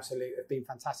 Bloomsbury and Absolute have been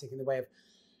fantastic in the way of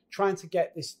trying to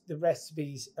get the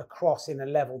recipes across in a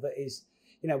level that is,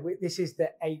 you know, this is the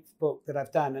 8th book that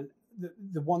I've done, and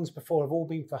the ones before have all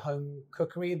been for home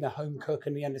cookery and the home cook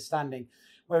and the understanding,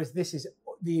 whereas this is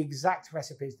the exact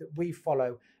recipes that we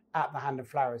follow at the Hand and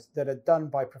Flowers that are done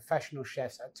by professional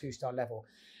chefs at 2-star level.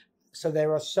 So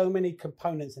there are so many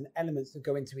components and elements that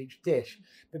go into each dish,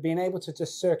 but being able to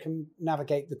just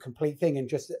circumnavigate the complete thing and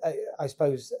just, I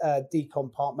suppose,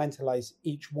 decompartmentalize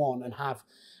each one and have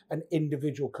an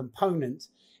individual component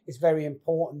is very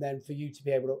important then for you to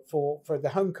be able to, for the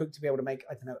home cook to be able to make,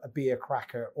 I don't know, a beer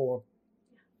cracker or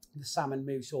the salmon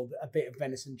mousse or a bit of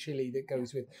venison chili that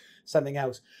goes with something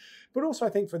else. But also I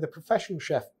think for the professional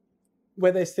chef,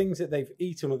 where there's things that they've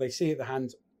eaten or they see at the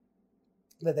Hand,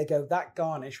 that they go, that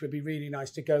garnish would be really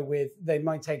nice to go with. They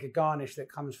might take a garnish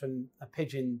that comes from a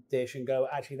pigeon dish and go,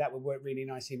 actually, that would work really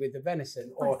nicely with the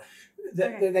venison. Or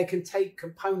they can take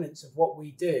components of what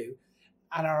we do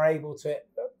and are able to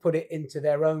put it into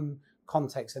their own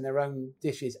context and their own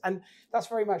dishes. And that's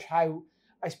very much how,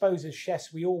 I suppose, as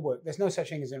chefs, we all work. There's no such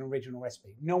thing as an original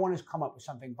recipe. No one has come up with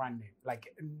something brand new.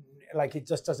 Like it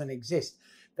just doesn't exist.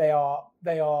 They are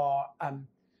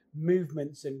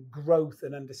movements and growth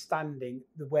and understanding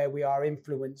where we are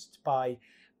influenced by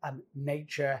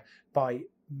nature, by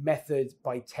method,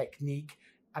 by technique,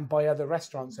 and by other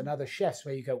restaurants and other chefs,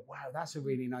 where you go, wow, that's a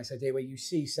really nice idea, where you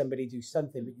see somebody do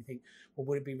something but you think, well,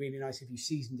 would it be really nice if you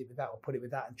seasoned it with that or put it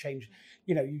with that and change,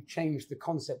 you know, you change the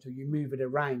concept or you move it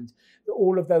around.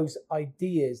 All of those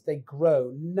ideas, they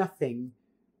grow. Nothing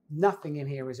in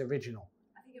here is original.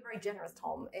 Very generous,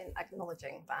 Tom, in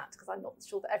acknowledging that, because I'm not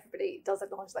sure that everybody does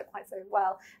acknowledge that quite so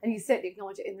well. And you certainly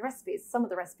acknowledge it in the recipes. Some of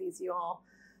the recipes you are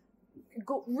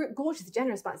gorgeously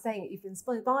generous about saying you've been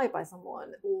inspired by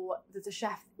someone, or there's a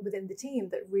chef within the team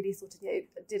that really sort of, you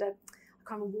know, did a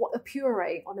kind of a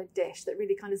puree on a dish that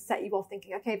really kind of set you off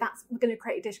thinking, okay, we're going to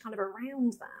create a dish kind of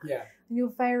around that. Yeah. And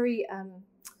you're very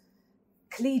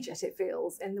collegiate, it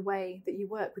feels, in the way that you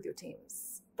work with your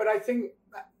teams. But I think,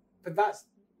 that's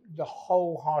the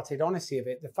wholehearted honesty of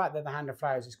it. The fact that the Hand of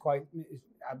Flowers is quite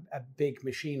a big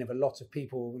machine of a lot of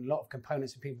people, and a lot of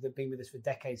components of people that have been with us for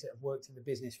decades, that have worked in the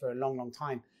business for a long, long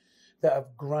time, that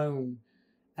have grown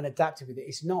and adapted with it.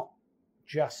 It's not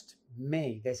just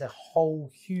me. There's a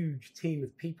whole huge team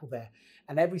of people there,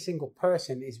 and every single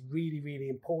person is really, really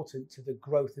important to the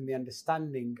growth and the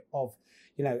understanding of,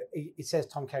 you know, it says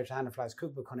Tom Kerridge, the Hand of Flowers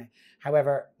cookbook on it.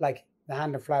 However, like the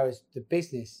Hand of Flowers, the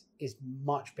business is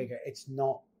much bigger. It's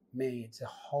not me, it's a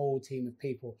whole team of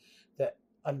people that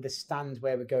understand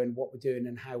where we're going, what we're doing,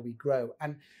 and how we grow.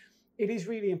 And it is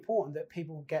really important that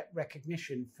people get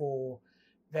recognition for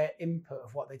their input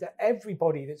of what they do.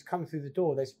 Everybody that's come through the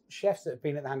door, there's chefs that have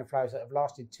been at the Hand of Flowers that have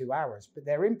lasted 2 hours, but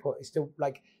their input is still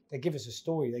like, they give us a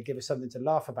story, they give us something to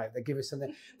laugh about, they give us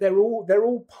something. They're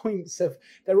all points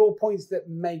that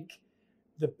make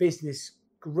the business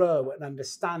grow and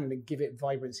understand and give it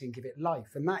vibrancy and give it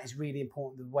life. And that is really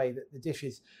important, the way that the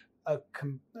dishes are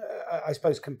I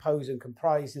suppose composed and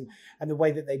comprised, and the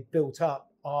way that they built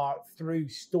up are through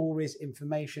stories,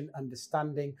 information,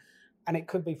 understanding. And it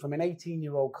could be from an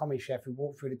 18-year-old commie chef who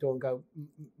walked through the door and go,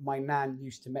 my nan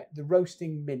used to make the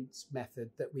roasting mince method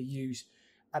that we use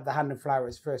at the Hand of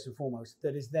Flowers first and foremost,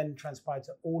 that is then transpired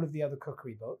to all of the other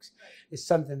cookery books, is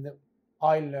something that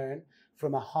I learned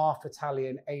from a half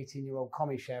Italian 18-year-old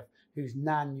commie chef whose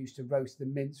nan used to roast the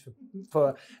mince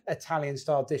for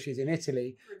Italian-style dishes in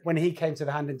Italy, when he came to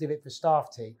the Hand and did it for staff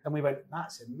tea. And we went,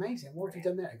 that's amazing. What have you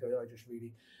done there? I go, I just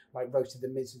really roasted the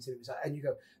mince until it was, and you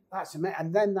go, that's amazing.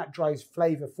 And then that drives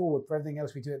flavour forward for everything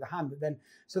else we do at the Hand. But then,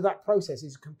 so that process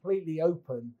is completely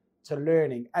open to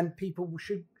learning, and people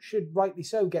should rightly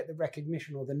so get the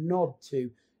recognition or the nod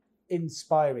to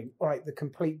inspiring. All right, the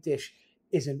complete dish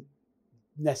isn't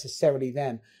necessarily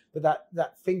them, but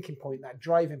that thinking point, that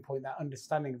driving point, that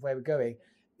understanding of where we're going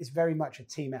is very much a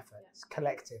team effort. It's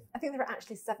collective. I think there are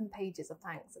actually 7 pages of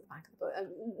thanks at the back of the book.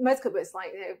 Most cookbooks,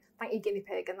 like, you know, thank you guinea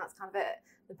pig, and that's kind of it,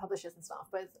 the publishers and stuff.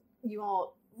 But you are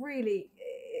really,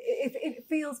 it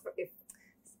feels,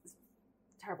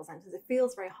 terrible sentence, it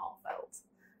feels very heartfelt,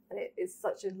 and it is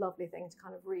such a lovely thing to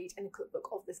kind of read in a cookbook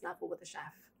of this level with a chef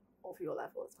of your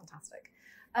level. It's fantastic.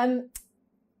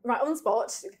 Right, on the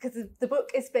spot, because the book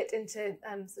is split into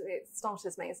so it's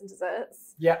starters, mains, and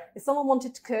desserts. Yeah. If someone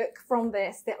wanted to cook from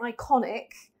this, the iconic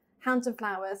Hampton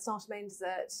Flour starter, main,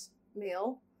 dessert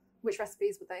meal, which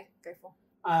recipes would they go for?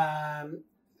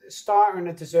 Starter and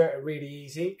a dessert are really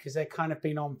easy because they've kind of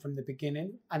been on from the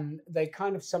beginning, and they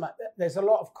kind of there's a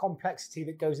lot of complexity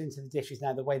that goes into the dishes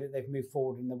now, the way that they've moved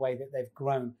forward and the way that they've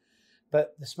grown.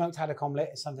 But the smoked haddock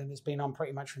omelette is something that's been on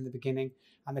pretty much from the beginning,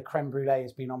 and the creme brulee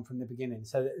has been on from the beginning.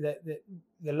 So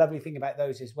the lovely thing about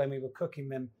those is when we were cooking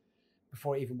them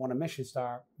before it even won a Michelin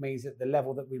star, means that the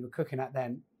level that we were cooking at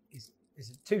then is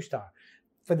a 2-star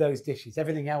for those dishes.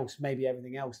 Everything else, maybe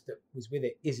everything else that was with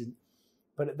it isn't.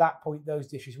 But at that point, those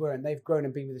dishes were, and they've grown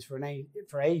and been with us for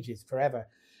ages, forever.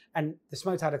 And the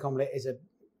smoked haddock omelette is a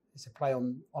play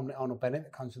on omelette Arnold Bennett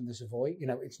that comes from the Savoy. You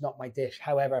know, it's not my dish.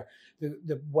 However,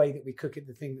 the way that we cook it,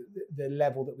 the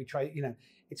level that we try, you know,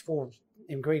 it's 4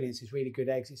 ingredients. It's really good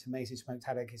eggs. It's amazing smoked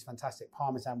haddock. It's fantastic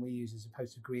Parmesan we use as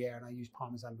opposed to Gruyere, and I use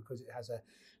Parmesan because it has a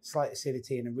slight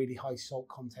acidity and a really high salt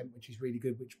content, which is really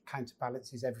good, which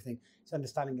counterbalances everything. It's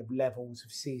understanding of levels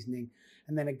of seasoning,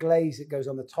 and then a glaze that goes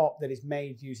on the top that is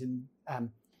made using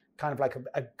kind of like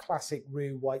a classic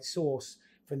roux white sauce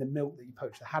from the milk that you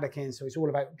poach the haddock in. So it's all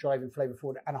about driving flavour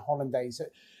forward, and a hollandaise. So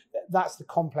that's the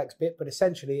complex bit, but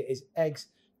essentially it is eggs,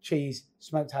 cheese,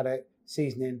 smoked haddock,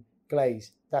 seasoning,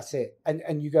 glaze. That's it.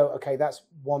 And you go, okay, that's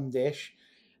one dish.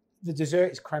 The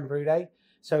dessert is creme brulee.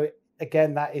 So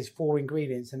again, that is 4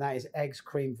 ingredients, and that is eggs,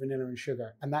 cream, vanilla, and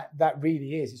sugar. And that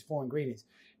really is 4 ingredients,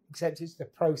 except it's the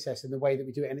process and the way that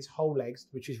we do it. And it's whole eggs,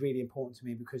 which is really important to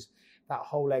me, because that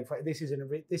whole egg, this is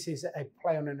a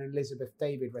play on an Elizabeth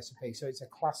David recipe. So it's a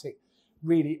classic,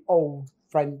 really old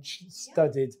French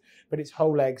studded, but it's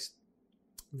whole eggs,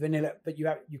 vanilla, but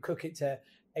you cook it to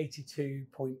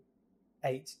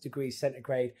 82.8 degrees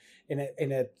centigrade in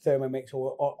a Thermomix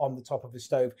or on the top of a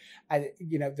stove. And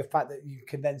you know, the fact that you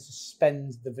can then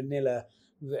suspend the vanilla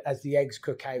as the eggs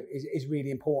cook out is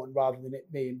really important, rather than it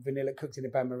being vanilla cooked in a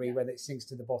bain-marie where it sinks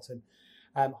to the bottom.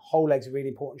 Whole eggs are really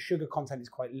important. Sugar content is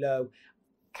quite low.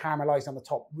 Caramelized on the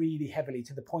top really heavily,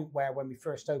 to the point where when we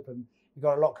first opened, we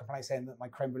got a lot of complaints saying that my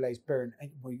creme brulee is burnt.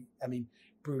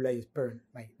 Brulee is burnt,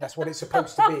 mate. That's what it's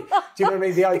supposed to be. Do you know what I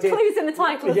mean? The idea. The clues in the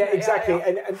title. Yeah, exactly.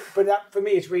 Yeah. But that for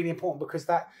me is really important, because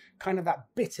that kind of that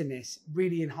bitterness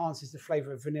really enhances the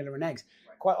flavour of vanilla and eggs.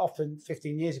 Right. Quite often,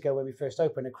 15 years ago when we first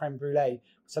opened, a creme brulee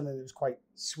was something that was quite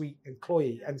sweet and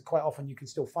cloyy, and quite often you can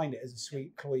still find it as a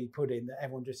sweet, cloyy pudding that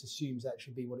everyone just assumes that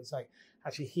should be what it's like.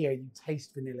 Actually, here you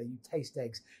taste vanilla, you taste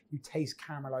eggs, you taste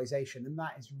caramelization, and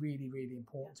that is really, really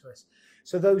important to us.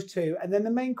 So those 2, and then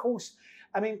the main course.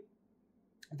 I mean,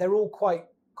 they're all quite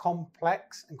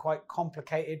complex and quite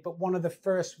complicated, but one of the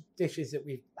first dishes that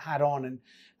we've had on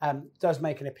and does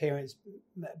make an appearance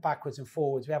backwards and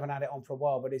forwards, we haven't had it on for a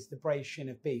while, but it's the braised shin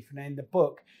of beef. And in the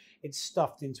book, it's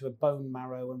stuffed into a bone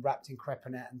marrow and wrapped in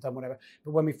crepinette and done whatever.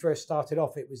 But when we first started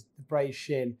off, it was the braised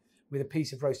shin with a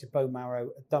piece of roasted bone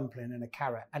marrow, a dumpling, and a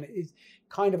carrot. And it is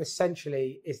kind of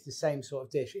essentially is the same sort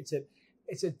of dish. It's a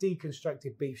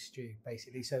deconstructed beef stew,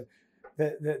 basically. So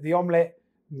the omelette,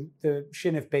 the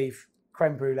shin of beef,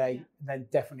 creme brulee, and then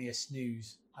definitely a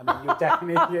snooze. I mean, you're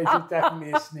definitely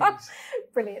a snooze.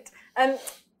 Brilliant.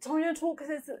 So I'm going to talk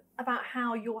about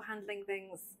how you're handling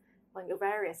things on your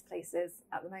various places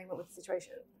at the moment with the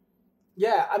situation.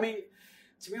 Yeah, I mean,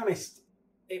 to be honest,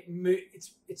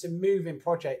 it's a moving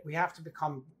project. We have to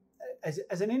become,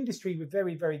 as an industry, we're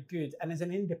very, very good, and as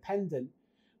an independent,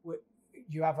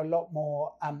 you have a lot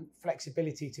more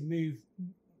flexibility to move,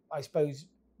 I suppose,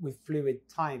 with fluid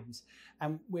times,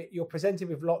 and you're presented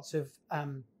with lots of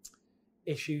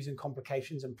issues and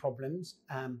complications and problems.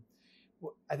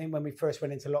 I think when we first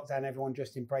went into lockdown, everyone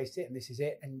just embraced it, and this is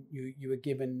it. And you were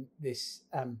given this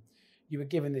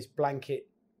blanket,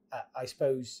 I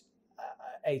suppose,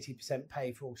 80%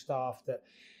 pay for all staff. That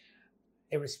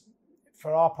it was,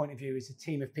 for our point of view, as a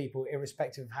team of people,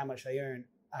 irrespective of how much they earn,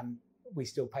 we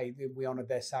still pay. We honoured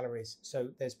their salaries. So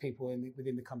there's people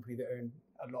within the company that earn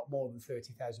a lot more than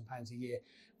 £30,000 a year.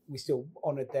 We still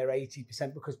honoured their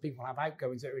 80%, because people have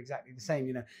outgoings that are exactly the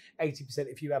same. 80%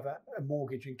 if you have a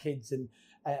mortgage and kids and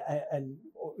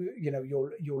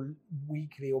your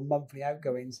weekly or monthly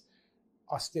outgoings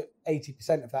are still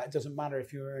 80% of that. It doesn't matter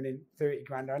if you're earning 30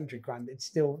 grand or 100 grand. It's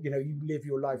still, you live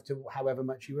your life to however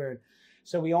much you earn.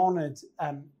 So we honoured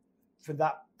for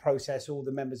that process all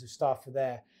the members of staff were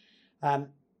there.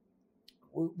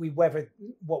 We weathered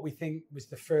what we think was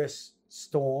the first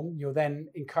storm. You're then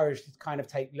encouraged to kind of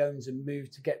take loans and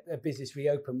move to get a business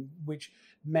reopened, which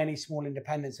many small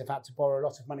independents have had to borrow a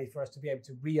lot of money for us to be able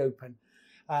to reopen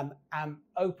and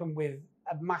open with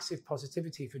a massive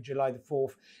positivity for July the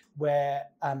 4th, where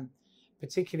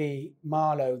particularly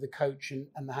Marlow, the coach, and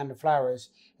the Hand of Flowers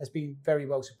has been very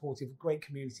well supportive. Great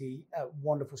community,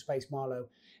 wonderful space. Marlow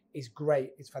is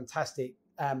great. It's fantastic.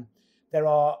 There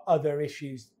are other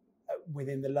issues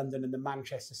within the London and the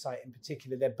Manchester site in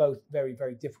particular. They're both very,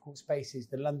 very difficult spaces.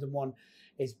 The London one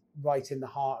is right in the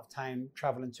heart of town,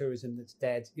 travel and tourism that's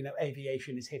dead. You know,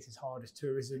 aviation is hit as hard as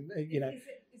tourism. You know,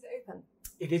 is it open?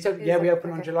 It is open. Yeah, we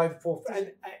open on July the 4th,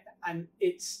 and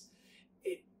it's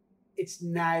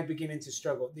now beginning to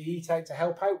struggle. The Eat Out to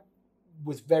Help Out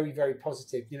was very, very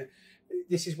positive. You know,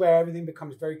 this is where everything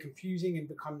becomes very confusing and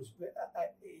becomes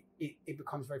it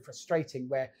becomes very frustrating,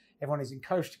 where everyone is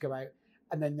encouraged to go out,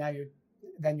 and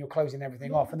then you're closing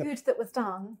everything off. And the good that was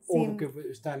done. All the good that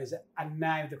was done is, and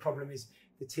now the problem is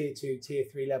the tier 2, tier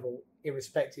 3 level.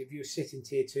 Irrespective, if you're sitting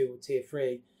tier 2 or tier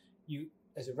 3, you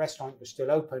as a restaurant you're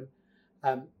still open.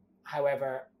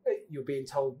 However, you're being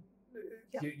told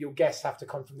your guests have to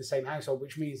come from the same household,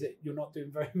 which means that you're not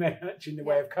doing very much in the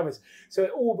way of covers. So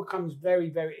it all becomes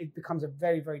it becomes a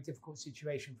very, very difficult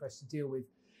situation for us to deal with.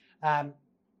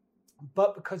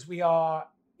 But because we are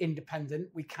independent,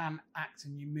 we can act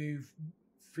and you move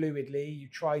fluidly. You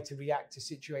try to react to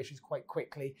situations quite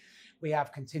quickly. We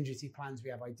have contingency plans. We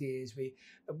have ideas. We're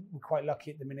quite lucky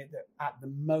at the minute that at the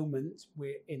moment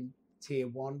we're in tier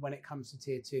 1. When it comes to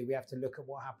tier 2, we have to look at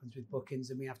what happens with bookings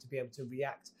and we have to be able to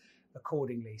react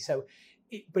accordingly. So,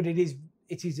 but it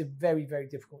is a very, very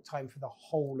difficult time for the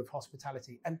whole of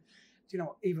hospitality, and you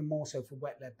know, even more so for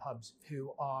wet-led pubs,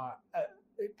 who are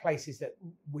places that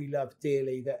we love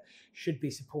dearly, that should be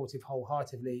supportive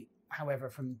wholeheartedly. However,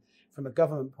 from a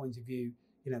government point of view,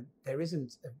 you know, there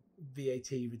isn't a VAT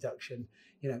reduction.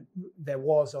 You know, there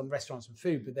was on restaurants and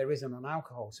food, but there isn't on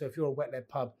alcohol. So if you're a wet-led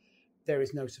pub, there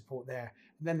is no support there.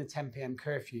 And then the 10 p.m.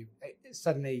 curfew,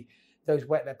 suddenly those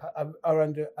wet-led pubs are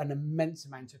under an immense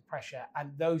amount of pressure.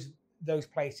 And those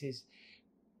places,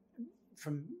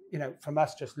 from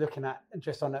us just looking at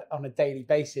just on a daily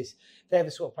basis, they're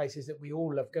the sort of places that we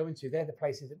all love going to. They're the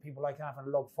places that people like having a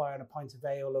log fire and a pint of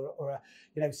ale, or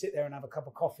sit there and have a cup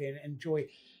of coffee and enjoy.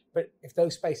 But if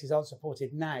those spaces aren't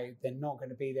supported now, they're not going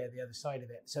to be there the other side of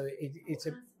it. So it's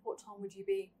what kind of support, Tom, would you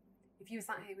be if you were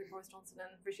sat here with Boris Johnson and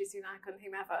Rishi Sunak and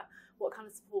whomever? What kind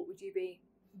of support would you be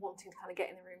wanting to kind of get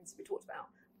in the rooms we talked about?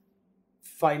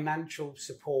 Financial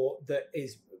support that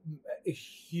is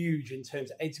huge in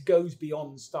terms of, it goes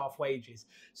beyond staff wages.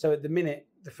 So at the minute,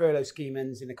 the furlough scheme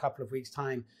ends in a couple of weeks'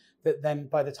 time. But then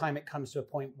by the time it comes to a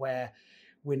point where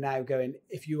we're now going,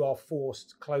 if you are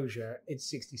forced closure, it's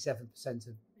 67%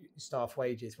 of staff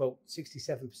wages. Well,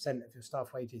 67% of your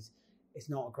staff wages is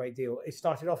not a great deal. It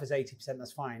started off as 80%,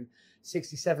 that's fine.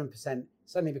 67%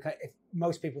 suddenly becomes, if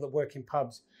most people that work in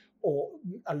pubs, or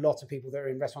a lot of people that are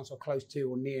in restaurants are close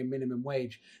to or near minimum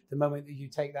wage, the moment that you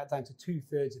take that down to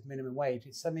 2/3 of minimum wage,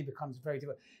 it suddenly becomes very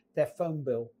difficult. Their phone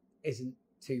bill isn't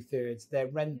 2/3, their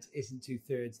rent isn't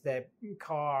 2/3, their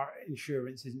car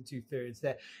insurance isn't 2/3,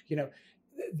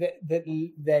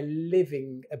 their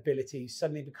living ability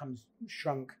suddenly becomes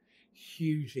shrunk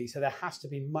hugely. So there has to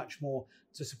be much more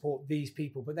to support these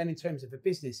people. But then in terms of a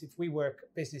business, if we work a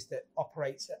business that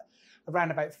operates at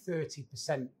around about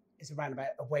 30%, is around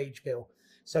about a wage bill.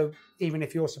 So even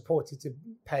if you're supported to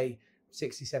pay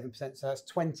 67%, so that's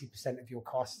 20% of your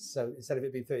costs. So instead of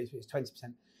it being 30%, it's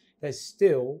 20%. There's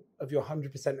still, of your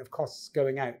 100% of costs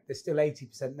going out, there's still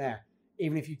 80% there.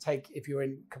 Even if you're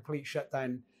in complete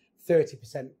shutdown,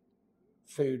 30%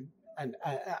 food and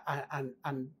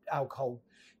alcohol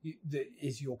that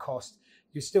is your cost,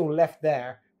 you're still left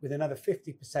there with another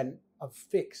 50% of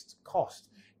fixed cost.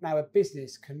 Now, a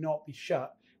business cannot be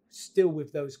shut still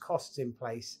with those costs in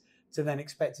place to then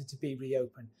expect it to be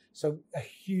reopened. So a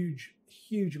huge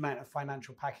amount of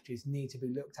financial packages need to be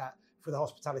looked at for the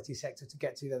hospitality sector to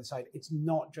get to the other side. It's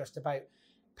not just about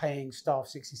paying staff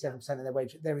 67% of their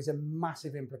wage. There is a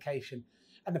massive implication.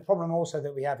 And the problem also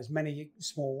that we have is many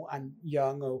small and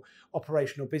young or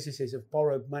operational businesses have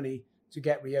borrowed money to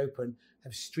get reopened,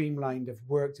 have streamlined, have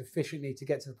worked efficiently to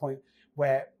get to the point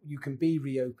where you can be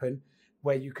reopened,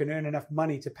 where you can earn enough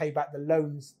money to pay back the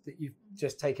loans that you've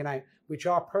just taken out, which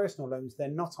are personal loans. They're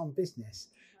not on business.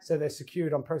 So they're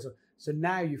secured on personal. So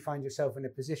now you find yourself in a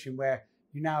position where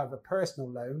you now have a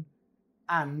personal loan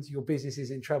and your business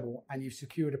is in trouble, and you've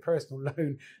secured a personal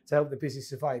loan to help the business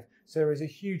survive. So there is a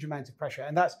huge amount of pressure.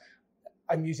 And that's,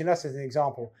 I'm using us as an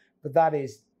example, but that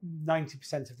is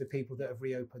 90% of the people that have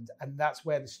reopened. And that's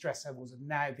where the stress levels are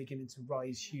now beginning to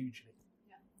rise hugely.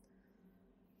 Yeah.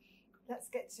 Let's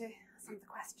get to some of the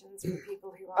questions from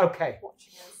people who are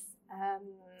watching us.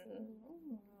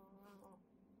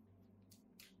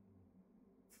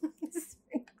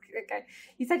 Okay,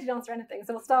 you said you'd answer anything,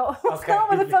 so we'll start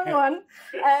with a fun one.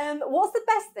 What's the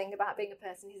best thing about being a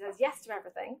person who says yes to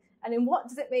everything, and in what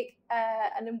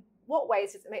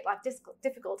ways does it make life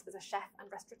difficult as a chef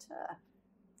and restaurateur?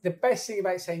 The best thing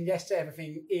about saying yes to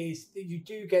everything is that you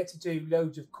do get to do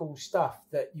loads of cool stuff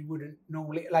that you wouldn't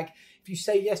normally. Like if you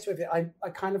say yes to everything,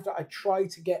 I try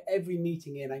to get every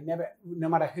meeting in. No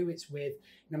matter who it's with,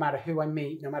 no matter who I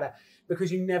meet,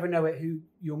 because you never know who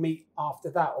you'll meet after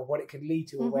that or what it could lead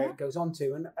to or where it goes on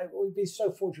to. And we've been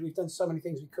so fortunate. We've done so many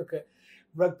things. We cook at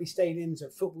rugby stadiums,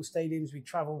 at football stadiums. We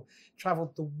traveled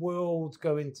the world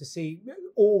going to see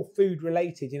all food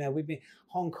related. We've been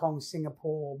Hong Kong,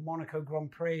 Singapore, Monaco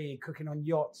Grand Prix, cooking on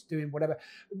yachts, doing whatever,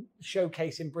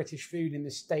 showcasing British food in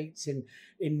the States, in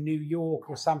New York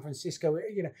or San Francisco.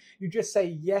 You just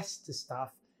say yes to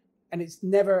stuff, and it's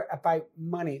never about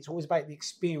money. It's always about the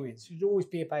experience. It should always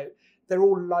be about, they're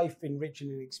all life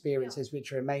enriching experiences,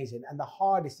 which are amazing. And the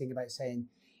hardest thing about saying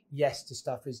yes to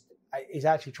stuff is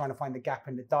actually trying to find the gap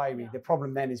in the diary. The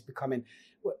problem then is becoming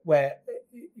where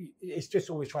it's just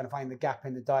always trying to find the gap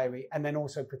in the diary, and then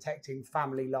also protecting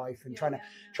family life and trying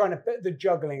to the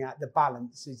juggling act, the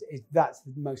balance is that's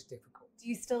the most difficult. Do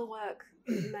you still work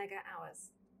mega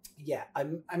hours? Yeah,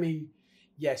 I mean,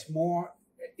 yes, more.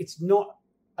 It's not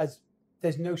as,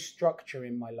 there's no structure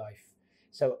in my life.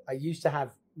 So I used to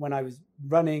have, when I was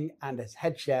running and as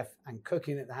head chef and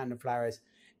cooking at the Hand and Flowers,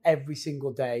 every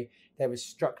single day there was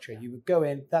structure. You would go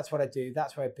in, that's what I do,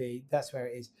 that's where I be, that's where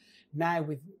it is. Now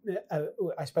with,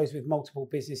 I suppose with multiple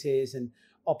businesses and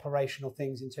operational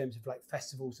things in terms of like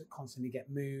festivals that constantly get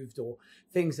moved, or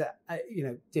things that,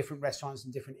 different restaurants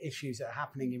and different issues that are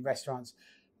happening in restaurants,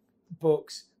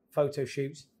 books, photo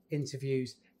shoots,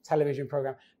 interviews, television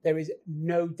program, there is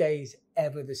no days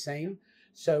ever the same.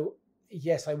 So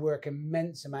yes, I work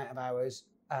immense amount of hours,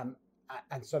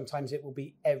 and sometimes it will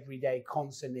be every day,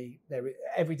 constantly.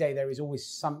 Every day there is always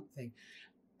something.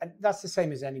 And that's the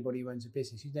same as anybody who owns a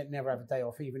business. You don't never have a day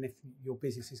off. Even if your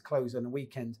business is closed on a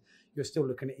weekend, you're still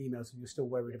looking at emails and you're still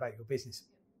worried about your business.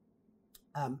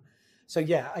 So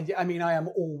yeah, I'm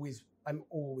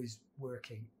always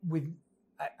working with,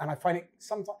 and I find it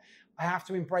sometimes I have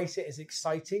to embrace it as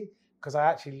exciting, because I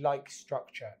actually like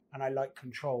structure and I like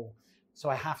control. So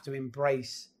I have to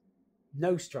embrace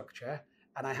no structure,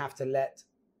 and I have to let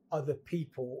other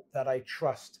people that I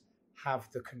trust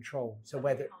have the control. So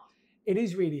whether it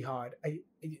is really hard, do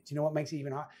you know what makes it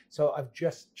even hard? So I've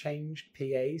just changed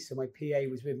PAs. So my PA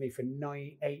was with me for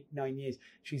 9 years.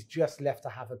 She's just left to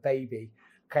have a baby.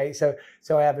 Okay, so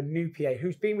I have a new PA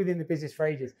who's been within the business for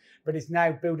ages, but is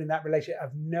now building that relationship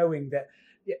of knowing that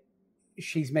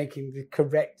she's making the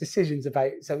correct decisions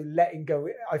about. So letting go,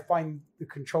 I find the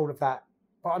control of that.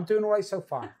 But I'm doing all right so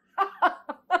far.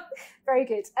 Very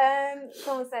good.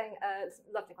 Someone's saying,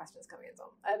 lovely questions coming in, Tom.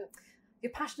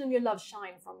 Your passion and your love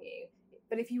shine from you.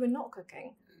 But if you were not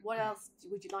cooking, what else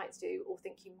would you like to do or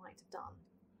think you might have done?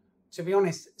 To be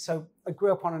honest, so I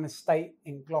grew up on an estate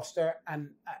in Gloucester, and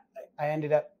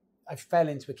I fell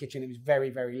into a kitchen. It was very,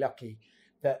 very lucky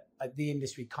that the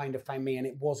industry kind of found me, and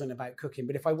it wasn't about cooking.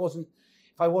 But if I wasn't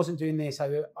doing this,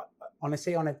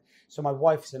 so my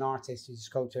wife's an artist, she's a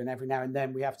sculptor, and every now and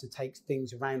then we have to take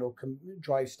things around or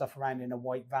drive stuff around in a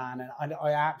white van. And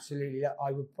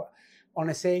I would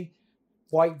honestly,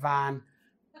 white van,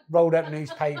 rolled up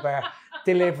newspaper,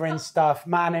 delivering stuff,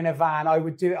 man in a van. I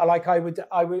would do like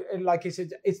I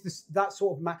said, it's this, that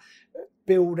sort of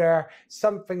builder,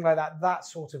 something like that. That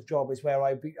sort of job is where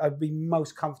I'd be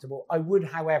most comfortable. I would,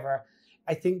 however,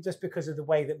 I think just because of the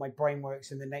way that my brain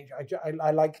works and the nature,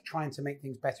 I like trying to make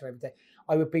things better every day.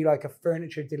 I would be like a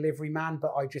furniture delivery man,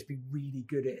 but I'd just be really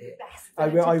good at it. I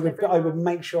would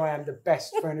make sure I am the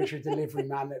best furniture delivery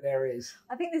man that there is.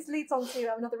 I think this leads on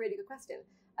to another really good question.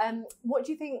 What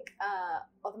do you think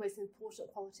are the most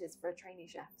important qualities for a trainee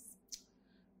chefs?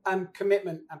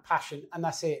 Commitment and passion, and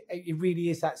that's it. It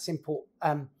really is that simple.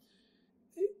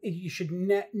 You should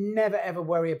never ever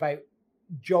worry about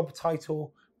job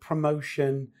title,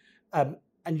 promotion, and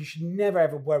you should never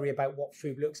ever worry about what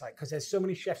food looks like, because there's so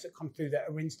many chefs that come through that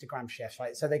are Instagram chefs,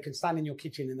 right? So they can stand in your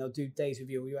kitchen and they'll do days with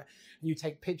you, and you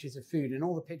take pictures of food, and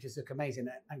all the pictures look amazing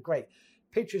and great.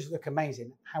 Pictures look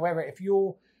amazing. However, if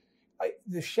you're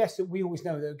the chefs that we always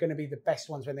know that are going to be the best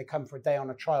ones when they come for a day on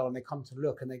a trial and they come to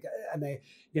look and they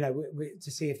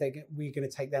to see if we're going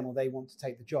to take them or they want to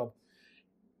take the job.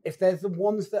 If they're the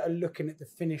ones that are looking at the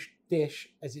finished dish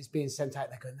as it's being sent out,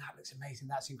 they're going, that looks amazing,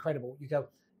 that's incredible. You go,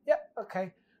 yeah,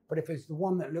 okay. But if it's the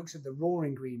one that looks at the raw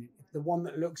ingredient, if the one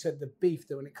that looks at the beef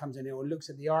that when it comes in here, or looks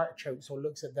at the artichokes, or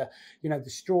looks at the, the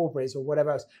strawberries or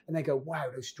whatever else, and they go, wow,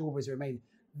 those strawberries are amazing.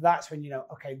 that's when you know,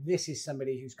 okay, this is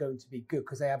somebody who's going to be good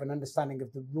because they have an understanding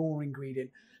of the raw ingredient,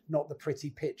 not the pretty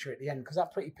picture at the end. Because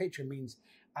that pretty picture means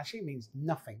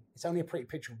nothing. It's only a pretty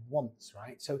picture once,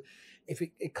 right? So if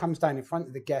it comes down in front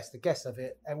of the guest of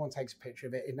it, everyone takes a picture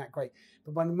of it, isn't that great?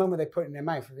 But when the moment they put it in their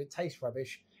mouth, if it tastes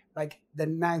rubbish, like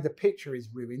then now the picture is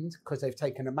ruined because they've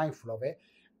taken a mouthful of it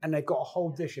and they've got a whole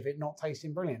dish of it not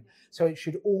tasting brilliant. So it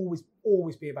should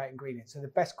always be about ingredients. So the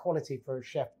best quality for a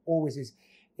chef always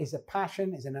is a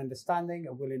passion, is an understanding,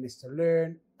 a willingness to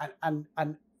learn, and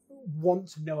want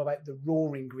to know about the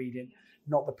raw ingredient,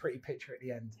 not the pretty picture at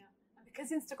the end. Yeah.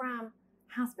 Because Instagram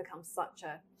has become such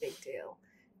a big deal,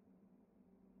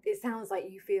 it sounds like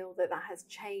you feel that has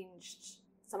changed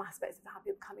some aspects of how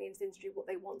people coming into the industry, what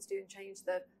they want to do, and change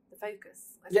the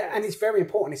focus. Yeah, and it's very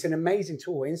important. It's an amazing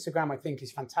tool. Instagram, I think,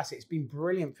 is fantastic. It's been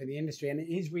brilliant for the industry, and it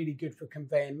is really good for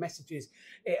conveying messages.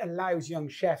 It allows young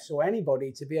chefs or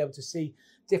anybody to be able to see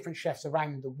different chefs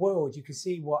around the world. You can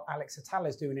see what Alex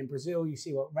Atala's doing in Brazil. You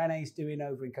see what René's doing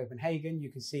over in Copenhagen. You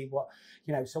can see what,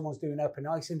 you know, someone's doing up in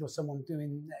Iceland, or someone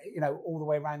doing, you know, all the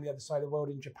way around the other side of the world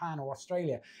in Japan or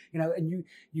Australia. You know, and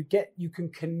you can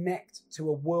connect to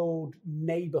a world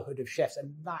neighborhood of chefs,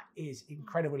 and that is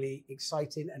incredibly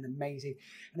exciting and amazing.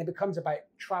 And it becomes about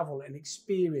travel and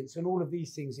experience, and all of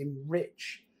these things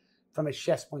enrich, from a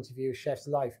chef's point of view, a chef's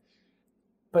life.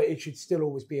 But it should still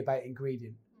always be about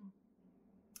ingredient.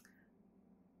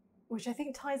 Which I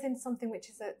think ties into something which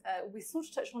is we sort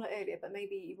of touched on it earlier, but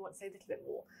maybe you want to say a little bit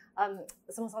more.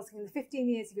 Someone's asking, in the 15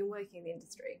 years you've been working in the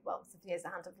industry, well, 15 years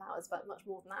at Hand and Flowers, but much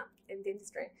more than that in the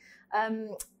industry,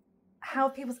 how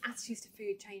have people's attitudes to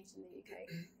food changed in the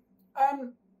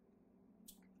UK?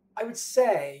 I would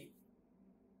say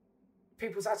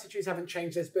people's attitudes haven't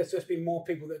changed. There's just been more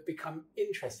people that have become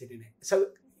interested in it. So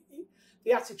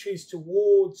the attitudes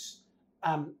towards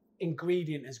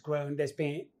ingredient has grown. There's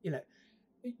been, you know,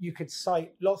 you could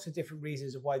cite lots of different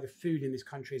reasons of why the food in this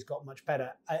country has got much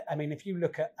better. I mean, if you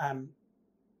look at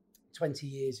 20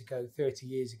 years ago, 30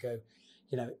 years ago,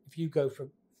 you know, if you go for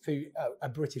food, a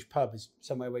British pub is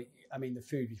somewhere where, I mean, the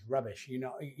food is rubbish. You're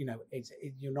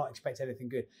not expecting anything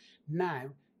good. Now,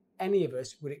 any of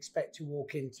us would expect to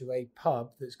walk into a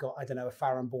pub that's got, I don't know, a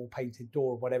Farron ball painted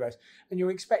door or whatever else, and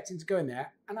you're expecting to go in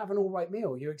there and have an all right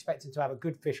meal. You're expecting to have a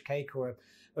good fish cake or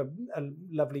a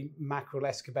lovely mackerel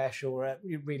escabeche or a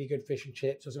really good fish and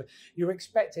chips or something. You're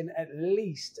expecting at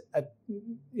least a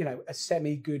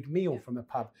semi-good meal from a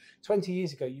pub. 20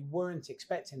 years ago, you weren't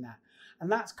expecting that.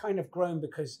 And that's kind of grown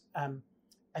because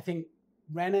I think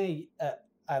René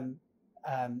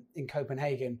in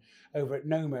Copenhagen over at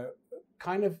Noma,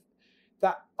 kind of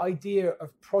that idea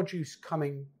of produce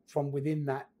coming from within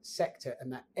that sector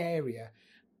and that area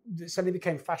suddenly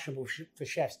became fashionable for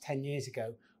chefs 10 years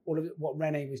ago. All of what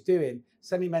René was doing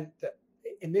suddenly meant that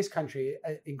in this country,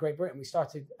 in Great Britain, we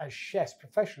started as chefs,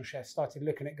 professional chefs, started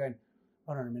looking at going,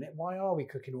 hold on a minute, why are we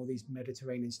cooking all these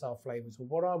Mediterranean style flavors? Or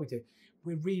what are we doing?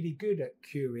 We're really good at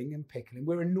curing and pickling.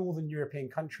 We're a Northern European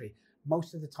country.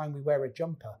 Most of the time we wear a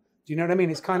jumper. Do you know what I mean?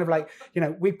 It's kind of like, you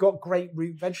know, we've got great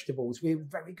root vegetables. We're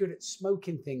very good at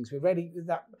smoking things. We're ready with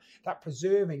that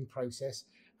preserving process.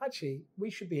 Actually, we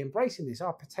should be embracing this.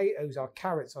 Our potatoes, our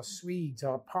carrots, our Swedes,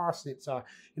 our parsnips, our,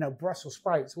 you know, Brussels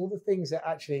sprouts, all the things that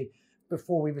actually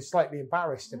before we were slightly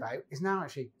embarrassed about is now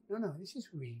actually, no, this is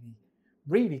really,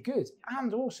 really good.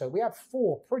 And also we have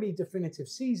 4 pretty definitive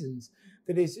seasons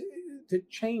that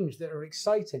change, that are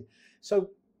exciting. So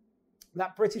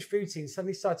that British food scene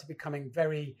suddenly started becoming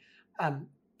very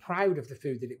proud of the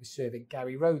food that it was serving.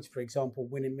 Gary Rhodes, for example,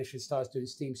 winning Michelin stars doing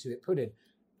steamed suet pudding.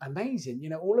 Amazing. You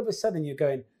know, all of a sudden you're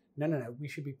going, no, we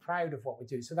should be proud of what we're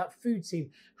doing. So that food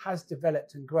scene has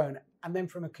developed and grown. And then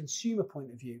from a consumer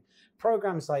point of view,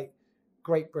 programs like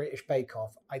Great British Bake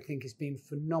Off, I think, has been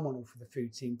phenomenal for the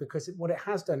food scene, because what it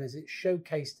has done is it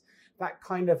showcased that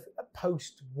kind of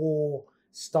post-war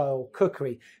style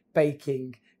cookery,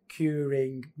 baking,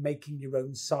 curing, making your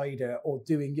own cider or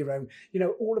doing your own, you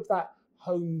know, all of that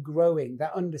home growing,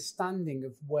 that understanding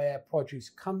of where produce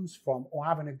comes from or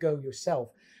having a go yourself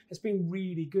has been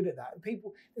really good at that.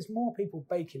 There's more people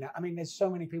baking it. I mean, there's so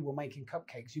many people making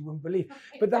cupcakes you wouldn't believe,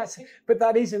 but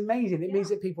that is amazing. It means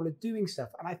that people are doing stuff.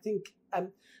 And I think,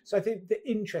 so I think the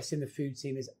interest in the food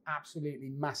scene has absolutely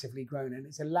massively grown, and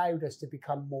it's allowed us to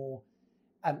become more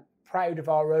proud of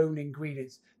our own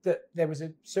ingredients. That there was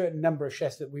a certain number of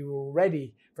chefs that we were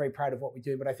already very proud of what we're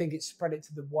doing, but I think it spread it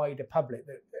to the wider public.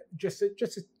 That just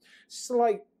a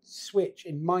slight switch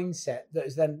in mindset that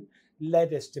has then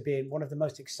led us to being one of the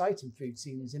most exciting food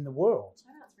scenes in the world.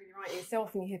 I know, that's really right. So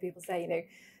often you hear people say, you know,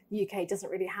 UK doesn't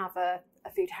really have a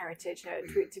food heritage,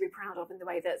 to be proud of in the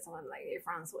way that someone like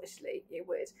France or Italy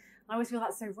would. And I always feel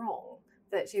that's so wrong,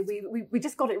 that we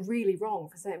just got it really wrong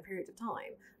for certain periods of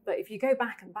time. But if you go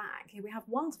back, we have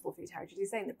wonderful food heritage. You're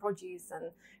saying the produce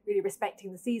and really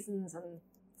respecting the seasons and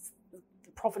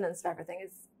the provenance of everything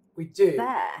is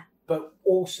there. But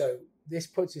also, this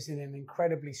puts us in an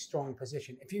incredibly strong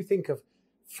position. If you think of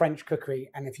French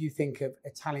cookery, and if you think of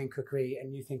Italian cookery,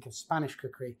 and you think of Spanish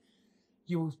cookery,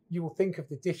 you will think of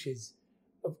the dishes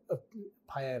of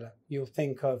paella. You'll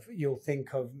think of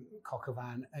coq au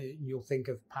vin. You'll think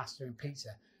of pasta and pizza,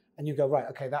 and you go, right,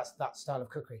 okay, that's that style of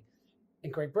cookery.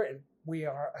 In Great Britain, we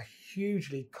are a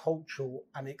hugely cultural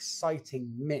and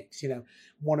exciting mix.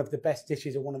 One of the best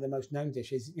dishes, or one of the most known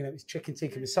dishes, is chicken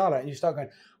tikka masala, and you start going,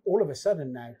 all of a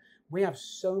sudden now we have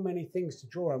so many things to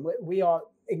draw on. We are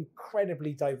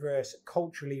incredibly diverse,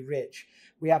 culturally rich.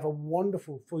 We have a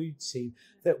wonderful food scene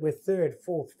that we're third,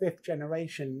 fourth, fifth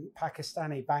generation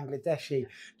Pakistani, Bangladeshi,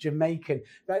 Jamaican.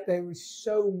 That there is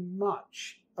so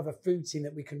much of a food scene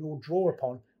that we can all draw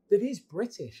upon that is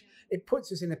British. It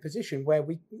puts us in a position where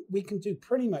we can do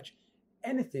pretty much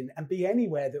anything and be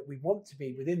anywhere that we want to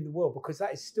be within the world, because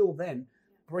that is still then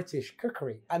British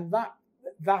cookery. And that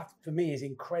for me is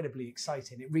incredibly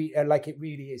exciting. It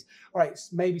really is. All right,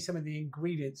 maybe some of the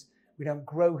ingredients we don't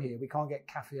grow here. We can't get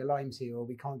kaffir limes here, or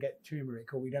we can't get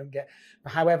turmeric, or we don't get.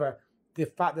 However, the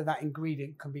fact that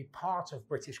ingredient can be part of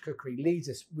British cookery leaves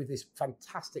us with this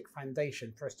fantastic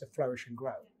foundation for us to flourish and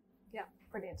grow. Yeah,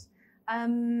 brilliant.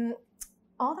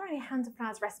 Are there any hand and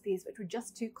flowers recipes which were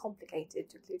just too complicated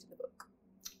to include in the book?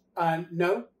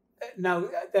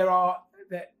 No, there are.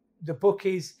 The book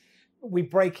is. We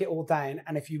break it all down,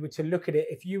 and if you were to look at it,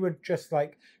 if you were just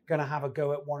like going to have a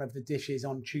go at one of the dishes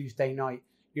on Tuesday night,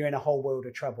 you're in a whole world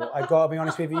of trouble. I've got to be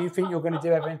honest with you. You think you're going to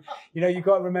do everything. You've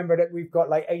got to remember that we've got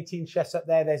like 18 chefs up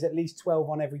there. There's at least 12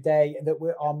 on every day that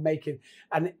we are making,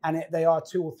 and they are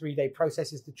 2 or 3 day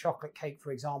processes. The chocolate cake,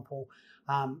 for example,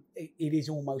 it is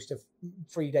almost a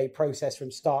 3-day process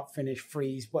from start, finish,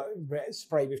 freeze,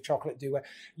 spray with chocolate dew.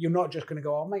 You're not just going to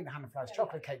go, I'll make the hand and flowers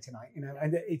chocolate cake tonight,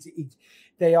 and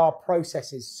they are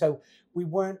processes. So we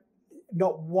weren't,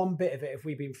 not one bit of it if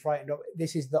we've been frightened of.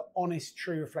 This is the honest,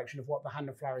 true reflection of what the hand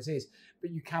and flowers is,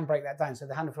 but you can break that down. So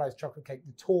the hand and flowers chocolate cake,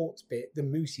 the taut bit, the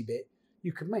moussey bit,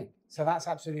 you can make. So that's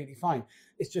absolutely fine.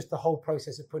 It's just the whole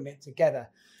process of putting it together.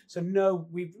 So no,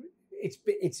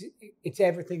 it's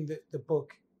everything that the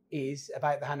book is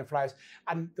about the hand and flowers,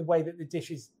 and the way that the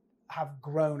dishes have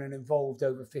grown and evolved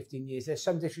over 15 years. There's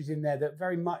some dishes in there that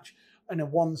very much on a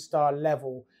 1-star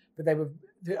level, but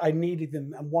I needed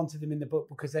them and wanted them in the book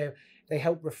because they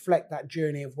help reflect that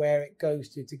journey of where it goes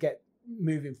to get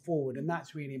moving forward, and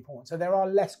that's really important. So there are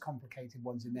less complicated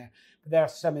ones in there, but there are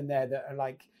some in there that are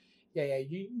like,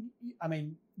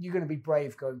 you're going to be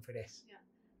brave going for this. Yeah.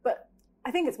 But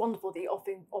I think it's wonderful that you're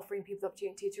offering people the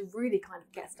opportunity to really kind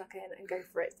of get stuck in and go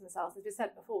for it themselves. As we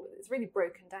said before, it's really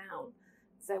broken down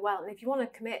so well. And if you want to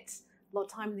commit a lot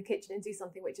of time in the kitchen and do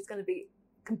something which is going to be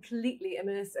completely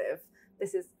immersive,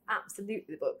 this is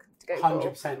absolutely the book to go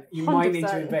 100%. for. You might need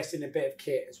to invest in a bit of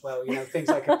kit as well. Things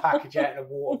like a Packaget and a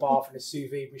water bath and a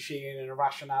sous vide machine and a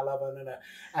rational oven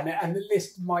and the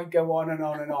list might go on and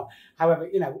on and on. However,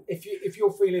 if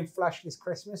you're feeling flush this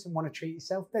Christmas and want to treat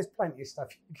yourself, there's plenty of stuff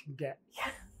you can get.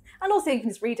 Yeah. And also you can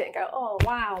just read it and go, oh,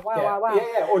 wow.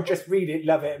 Yeah, or just read it,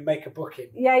 love it, and make a booking.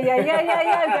 Yeah.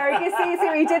 Very good. See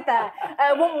what you did there.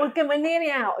 We're nearly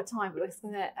out of time, but we're just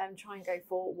going to try and go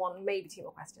for one, maybe 2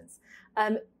 more questions.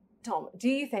 Tom, do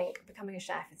you think becoming a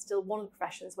chef is still one of the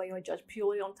professions where you're judged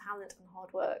purely on talent and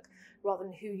hard work rather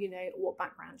than who you know or what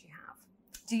background you have?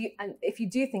 And if you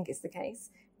do think it's the case,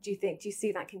 do you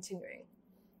see that continuing?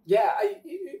 Yeah,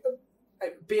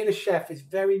 being a chef is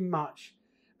very much,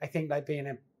 I think, like being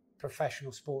a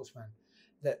professional sportsman.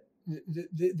 That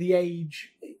the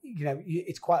age,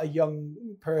 it's quite a young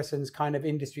person's kind of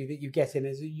industry that you get in.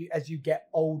 As you get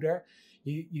older,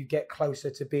 you get closer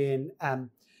to being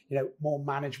more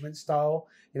management style.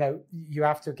 You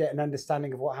have to get an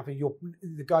understanding of what happened.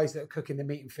 The guys that are cooking the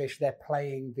meat and fish, they're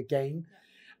playing the game,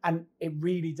 and it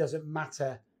really doesn't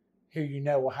matter who you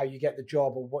know or how you get the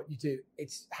job or what you do.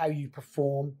 It's how you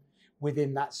perform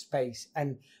within that space,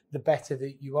 and the better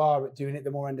that you are at doing it, the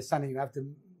more understanding you have, the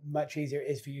much easier it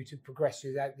is for you to progress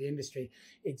throughout the industry.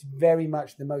 It's very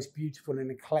much the most beautiful and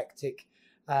eclectic,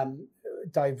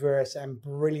 diverse and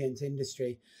brilliant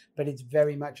industry, but it's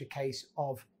very much a case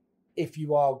of, if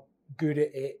you are good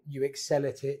at it, you excel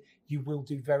at it, you will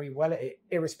do very well at it,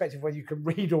 irrespective of whether you can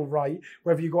read or write,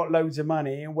 whether you've got loads of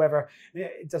money, and whether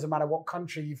it doesn't matter what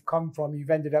country you've come from, you've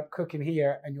ended up cooking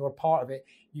here and you're a part of it,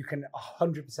 you can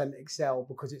 100% excel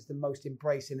because it's the most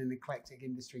embracing and eclectic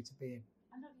industry to be in.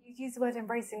 I know you've used the word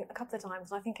embracing a couple of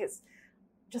times, and I think it's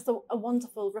just a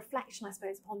wonderful reflection, I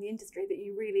suppose, upon the industry that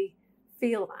you really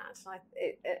feel that.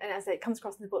 And as I say, it comes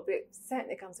across in the book, but it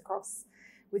certainly comes across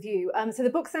with you. So the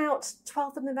book's out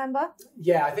 12th of November?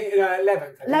 Yeah, I think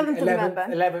 11th. 11th of November.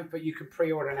 11th, but you can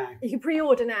pre-order now. You can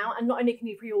pre-order now, and not only can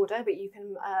you pre-order, but you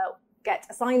can get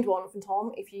a signed one from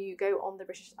Tom if you go on the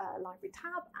British Library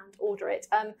tab and order it.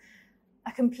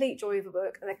 A complete joy of a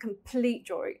book, and a complete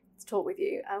joy to talk with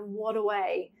you. And what a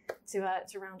way to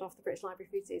round off the British Library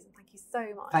food season. Thank you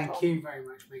so much, Thank Tom. you very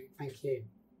much, mate. Thank you.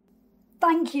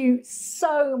 Thank you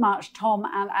so much, Tom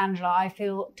and Angela. I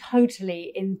feel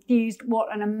totally enthused.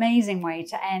 What an amazing way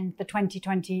to end the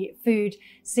 2020 food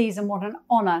season. What an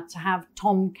honour to have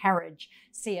Tom Kerridge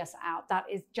see us out. That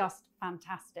is just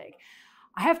fantastic.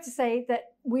 I have to say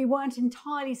that we weren't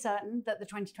entirely certain that the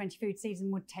 2020 food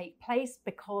season would take place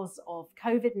because of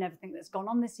COVID and everything that's gone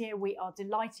on this year. We are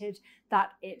delighted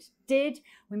that it did.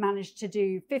 We managed to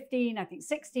do 15, I think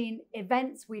 16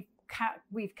 events. We've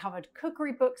covered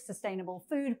cookery books, sustainable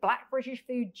food, Black British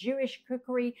food, Jewish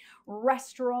cookery,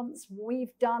 restaurants.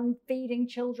 We've done feeding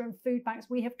children, food banks.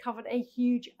 We have covered a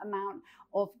huge amount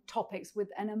of topics with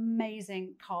an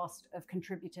amazing cast of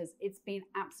contributors. It's been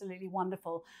absolutely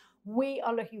wonderful. We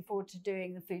are looking forward to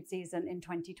doing the food season in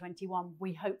 2021.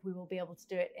 We hope we will be able to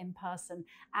do it in person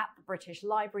at the British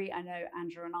Library. I know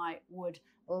Angela and I would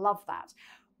love that.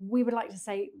 We would like to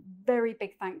say very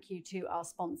big thank you to our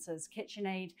sponsors,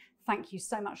 KitchenAid. Thank you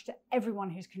so much to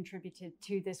everyone who's contributed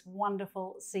to this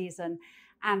wonderful season.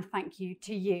 And thank you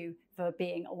to you for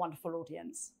being a wonderful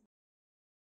audience.